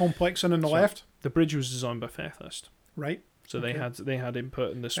Insurance Complex in on the left. The bridge was designed by Fairhurst. Right. So they had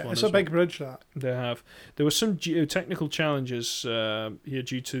input in this one. It's a big bridge, that. They have. There were some geotechnical challenges here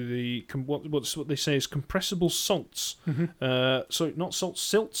due to the what they say is compressible salts. So not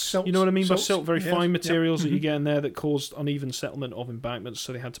silts. You know what I mean by silt? Very fine materials that you get in there that caused uneven settlement of embankments.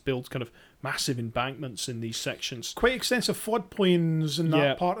 So they had to build kind of massive embankments in these sections. Quite extensive floodplains in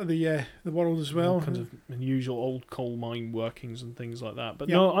that part of the world as well. All kinds of unusual old coal mine workings and things like that. But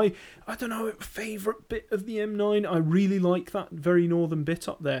no, I don't know, favourite bit of the M9. I really like that very northern bit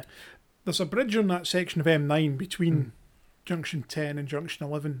up there. There's a bridge on that section of M9 between Junction 10 and Junction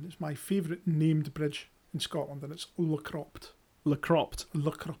 11. It's my favourite named bridge in Scotland, and it's Le Cropt. Le Cropt.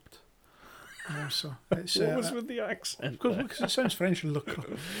 Le Cropt. So it's, what was with the accent? Because it sounds French, Le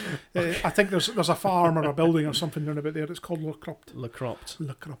Cropt. I think there's a farm or a building or something down about there. It's called Le Cropt. Le Cropt.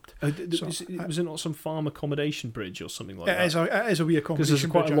 Le Cropt. Was it not some farm accommodation bridge or something like that? It is a wee accommodation because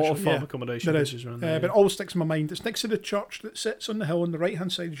there's quite bridge, a lot of actually. farm accommodation there bridges around there. But it all sticks in my mind. It's next to the church that sits on the hill on the right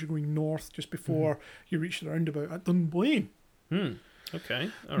hand side as you're going north, just before you reach the roundabout at Dunblane. Okay,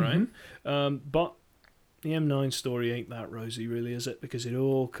 all right. But the M9 story ain't that rosy, really, is it? Because it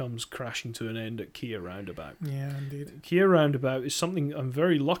all comes crashing to an end at Kia Roundabout. Yeah, indeed. Kia Roundabout is something I'm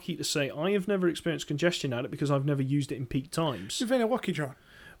very lucky to say I have never experienced congestion at it because I've never used it in peak times. You're very lucky, John.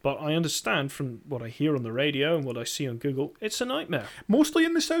 But I understand from what I hear on the radio and what I see on Google, it's a nightmare. Mostly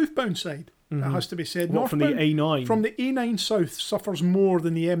in the southbound side, it has to be said. What, from the A9? From the A9 south suffers more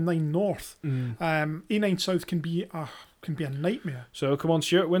than the M9 north. A9 south can be a nightmare. So come on,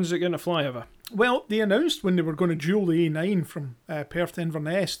 Stuart, when's it going to fly over? Well, they announced when they were going to dual the A9 from Perth to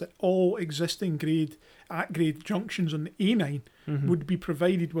Inverness that all existing grade junctions on the A9 would be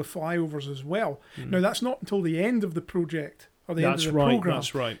provided with flyovers as well. Now, that's not until the end of the project or the end of the programme.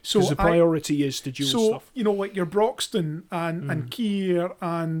 That's right. So because the priority is to dual stuff. So, you know, like your Broxton and Keir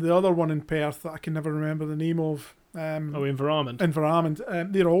and the other one in Perth that I can never remember the name of. Environment.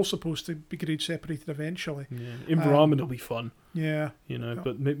 They're all supposed to be grade separated eventually. Yeah. Environment will be fun. Yeah. You know,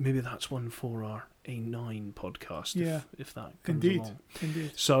 but maybe that's one for our A9 podcast if that comes along.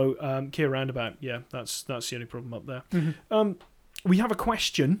 Indeed. So, Kia Roundabout, that's the only problem up there. We have a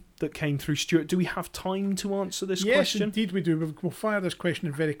question that came through, Stuart. Do we have time to answer this question? Yes, indeed we do. We'll fire this question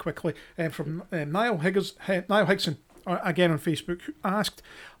in very quickly from Niall Higson, again on Facebook, who asked,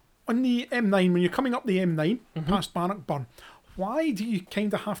 on the M9, when you're coming up the M9 past Bannockburn, why do you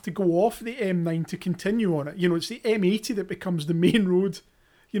kind of have to go off the M9 to continue on it? You know, it's the M80 that becomes the main road,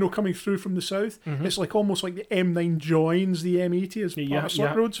 you know, coming through from the south. It's like almost like the M9 joins the M80 as part of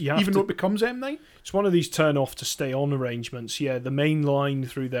slot roads, even though it becomes M9. It's one of these turn off to stay on arrangements. Yeah, the main line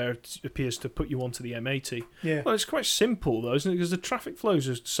through there appears to put you onto the M80. Yeah. Well, it's quite simple though, isn't it? Because the traffic flows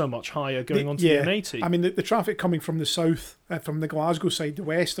are so much higher going onto the M80. I mean, the traffic coming from the south, from the Glasgow side, the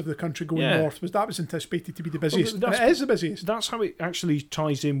west of the country going north, was anticipated to be the busiest. Well, it is the busiest. That's how it actually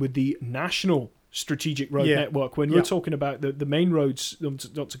ties in with the national strategic road network when we're talking about the main roads,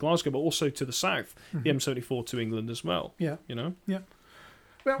 not to Glasgow, but also to the south, the M74 to England as well. Yeah. You know? Yeah.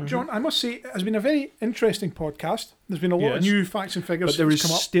 Well, John, I must say, it has been a very interesting podcast. There's been a lot of new facts and figures. But there is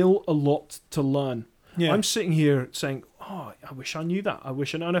still a lot to learn. Yeah. I'm sitting here saying, I wish I knew that.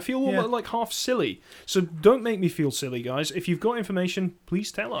 And I feel like half silly. So don't make me feel silly, guys. If you've got information,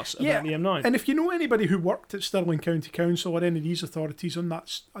 please tell us about the M9. And if you know anybody who worked at Stirling County Council or any of these authorities on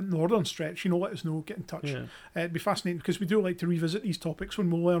that northern stretch, you know, let us know, get in touch. Yeah. It'd be fascinating because we do like to revisit these topics when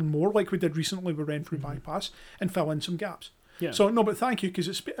we'll learn more, like we did recently with Renfrew Bypass, and fill in some gaps. Yeah. So, no, but thank you, because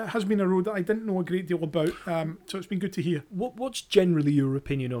it has been a road that I didn't know a great deal about, so it's been good to hear. What's generally your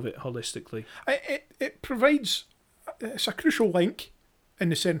opinion of it holistically? It provides... It's a crucial link in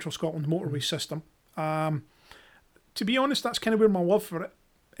the Central Scotland motorway system. To be honest, that's kind of where my love for it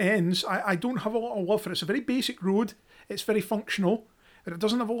ends. I don't have a lot of love for it. It's a very basic road. It's very functional. But it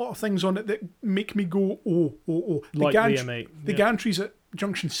doesn't have a lot of things on it that make me go, oh. Like the M8. The gantries at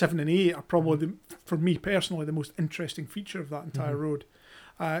Junction 7 and 8 are probably, for me personally, the most interesting feature of that entire road.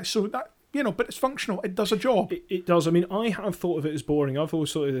 So that... You know, but it's functional. It does a job. It does. I mean, I have thought of it as boring. I've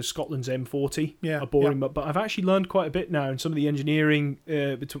always thought of it as Scotland's M40 are boring, but I've actually learned quite a bit now, and some of the engineering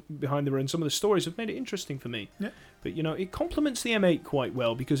behind the road and some of the stories have made it interesting for me. Yeah. But, you know, it complements the M8 quite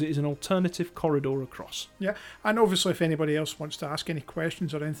well because it is an alternative corridor across. Yeah, and obviously if anybody else wants to ask any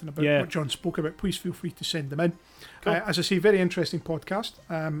questions or anything about what John spoke about, please feel free to send them in. Cool. As I say, very interesting podcast.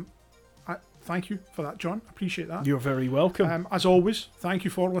 Thank you for that, John. Appreciate that. You're very welcome. As always, thank you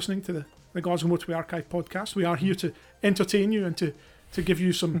for listening to the Glasgow Motorway Archive podcast. We are here to entertain you and to give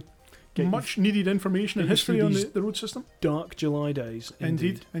you some much needed information and history on the road system. Dark July days.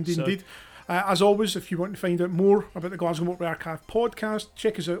 Indeed. As always, if you want to find out more about the Glasgow Motorway Archive podcast,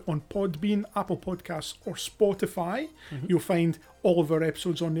 check us out on Podbean, Apple Podcasts or Spotify. You'll find all of our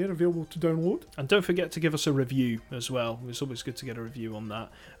episodes on there available to download. And don't forget to give us a review as well. It's always good to get a review on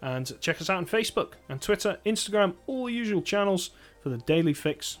that. And check us out on Facebook and Twitter, Instagram, all the usual channels for the daily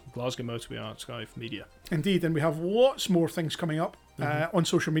fix, Glasgow Motorway Archive Media. Indeed, and we have lots more things coming up on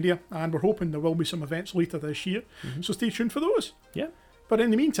social media, and we're hoping there will be some events later this year. So stay tuned for those. Yeah. But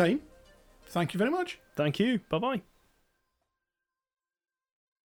in the meantime, thank you very much. Thank you. Bye-bye.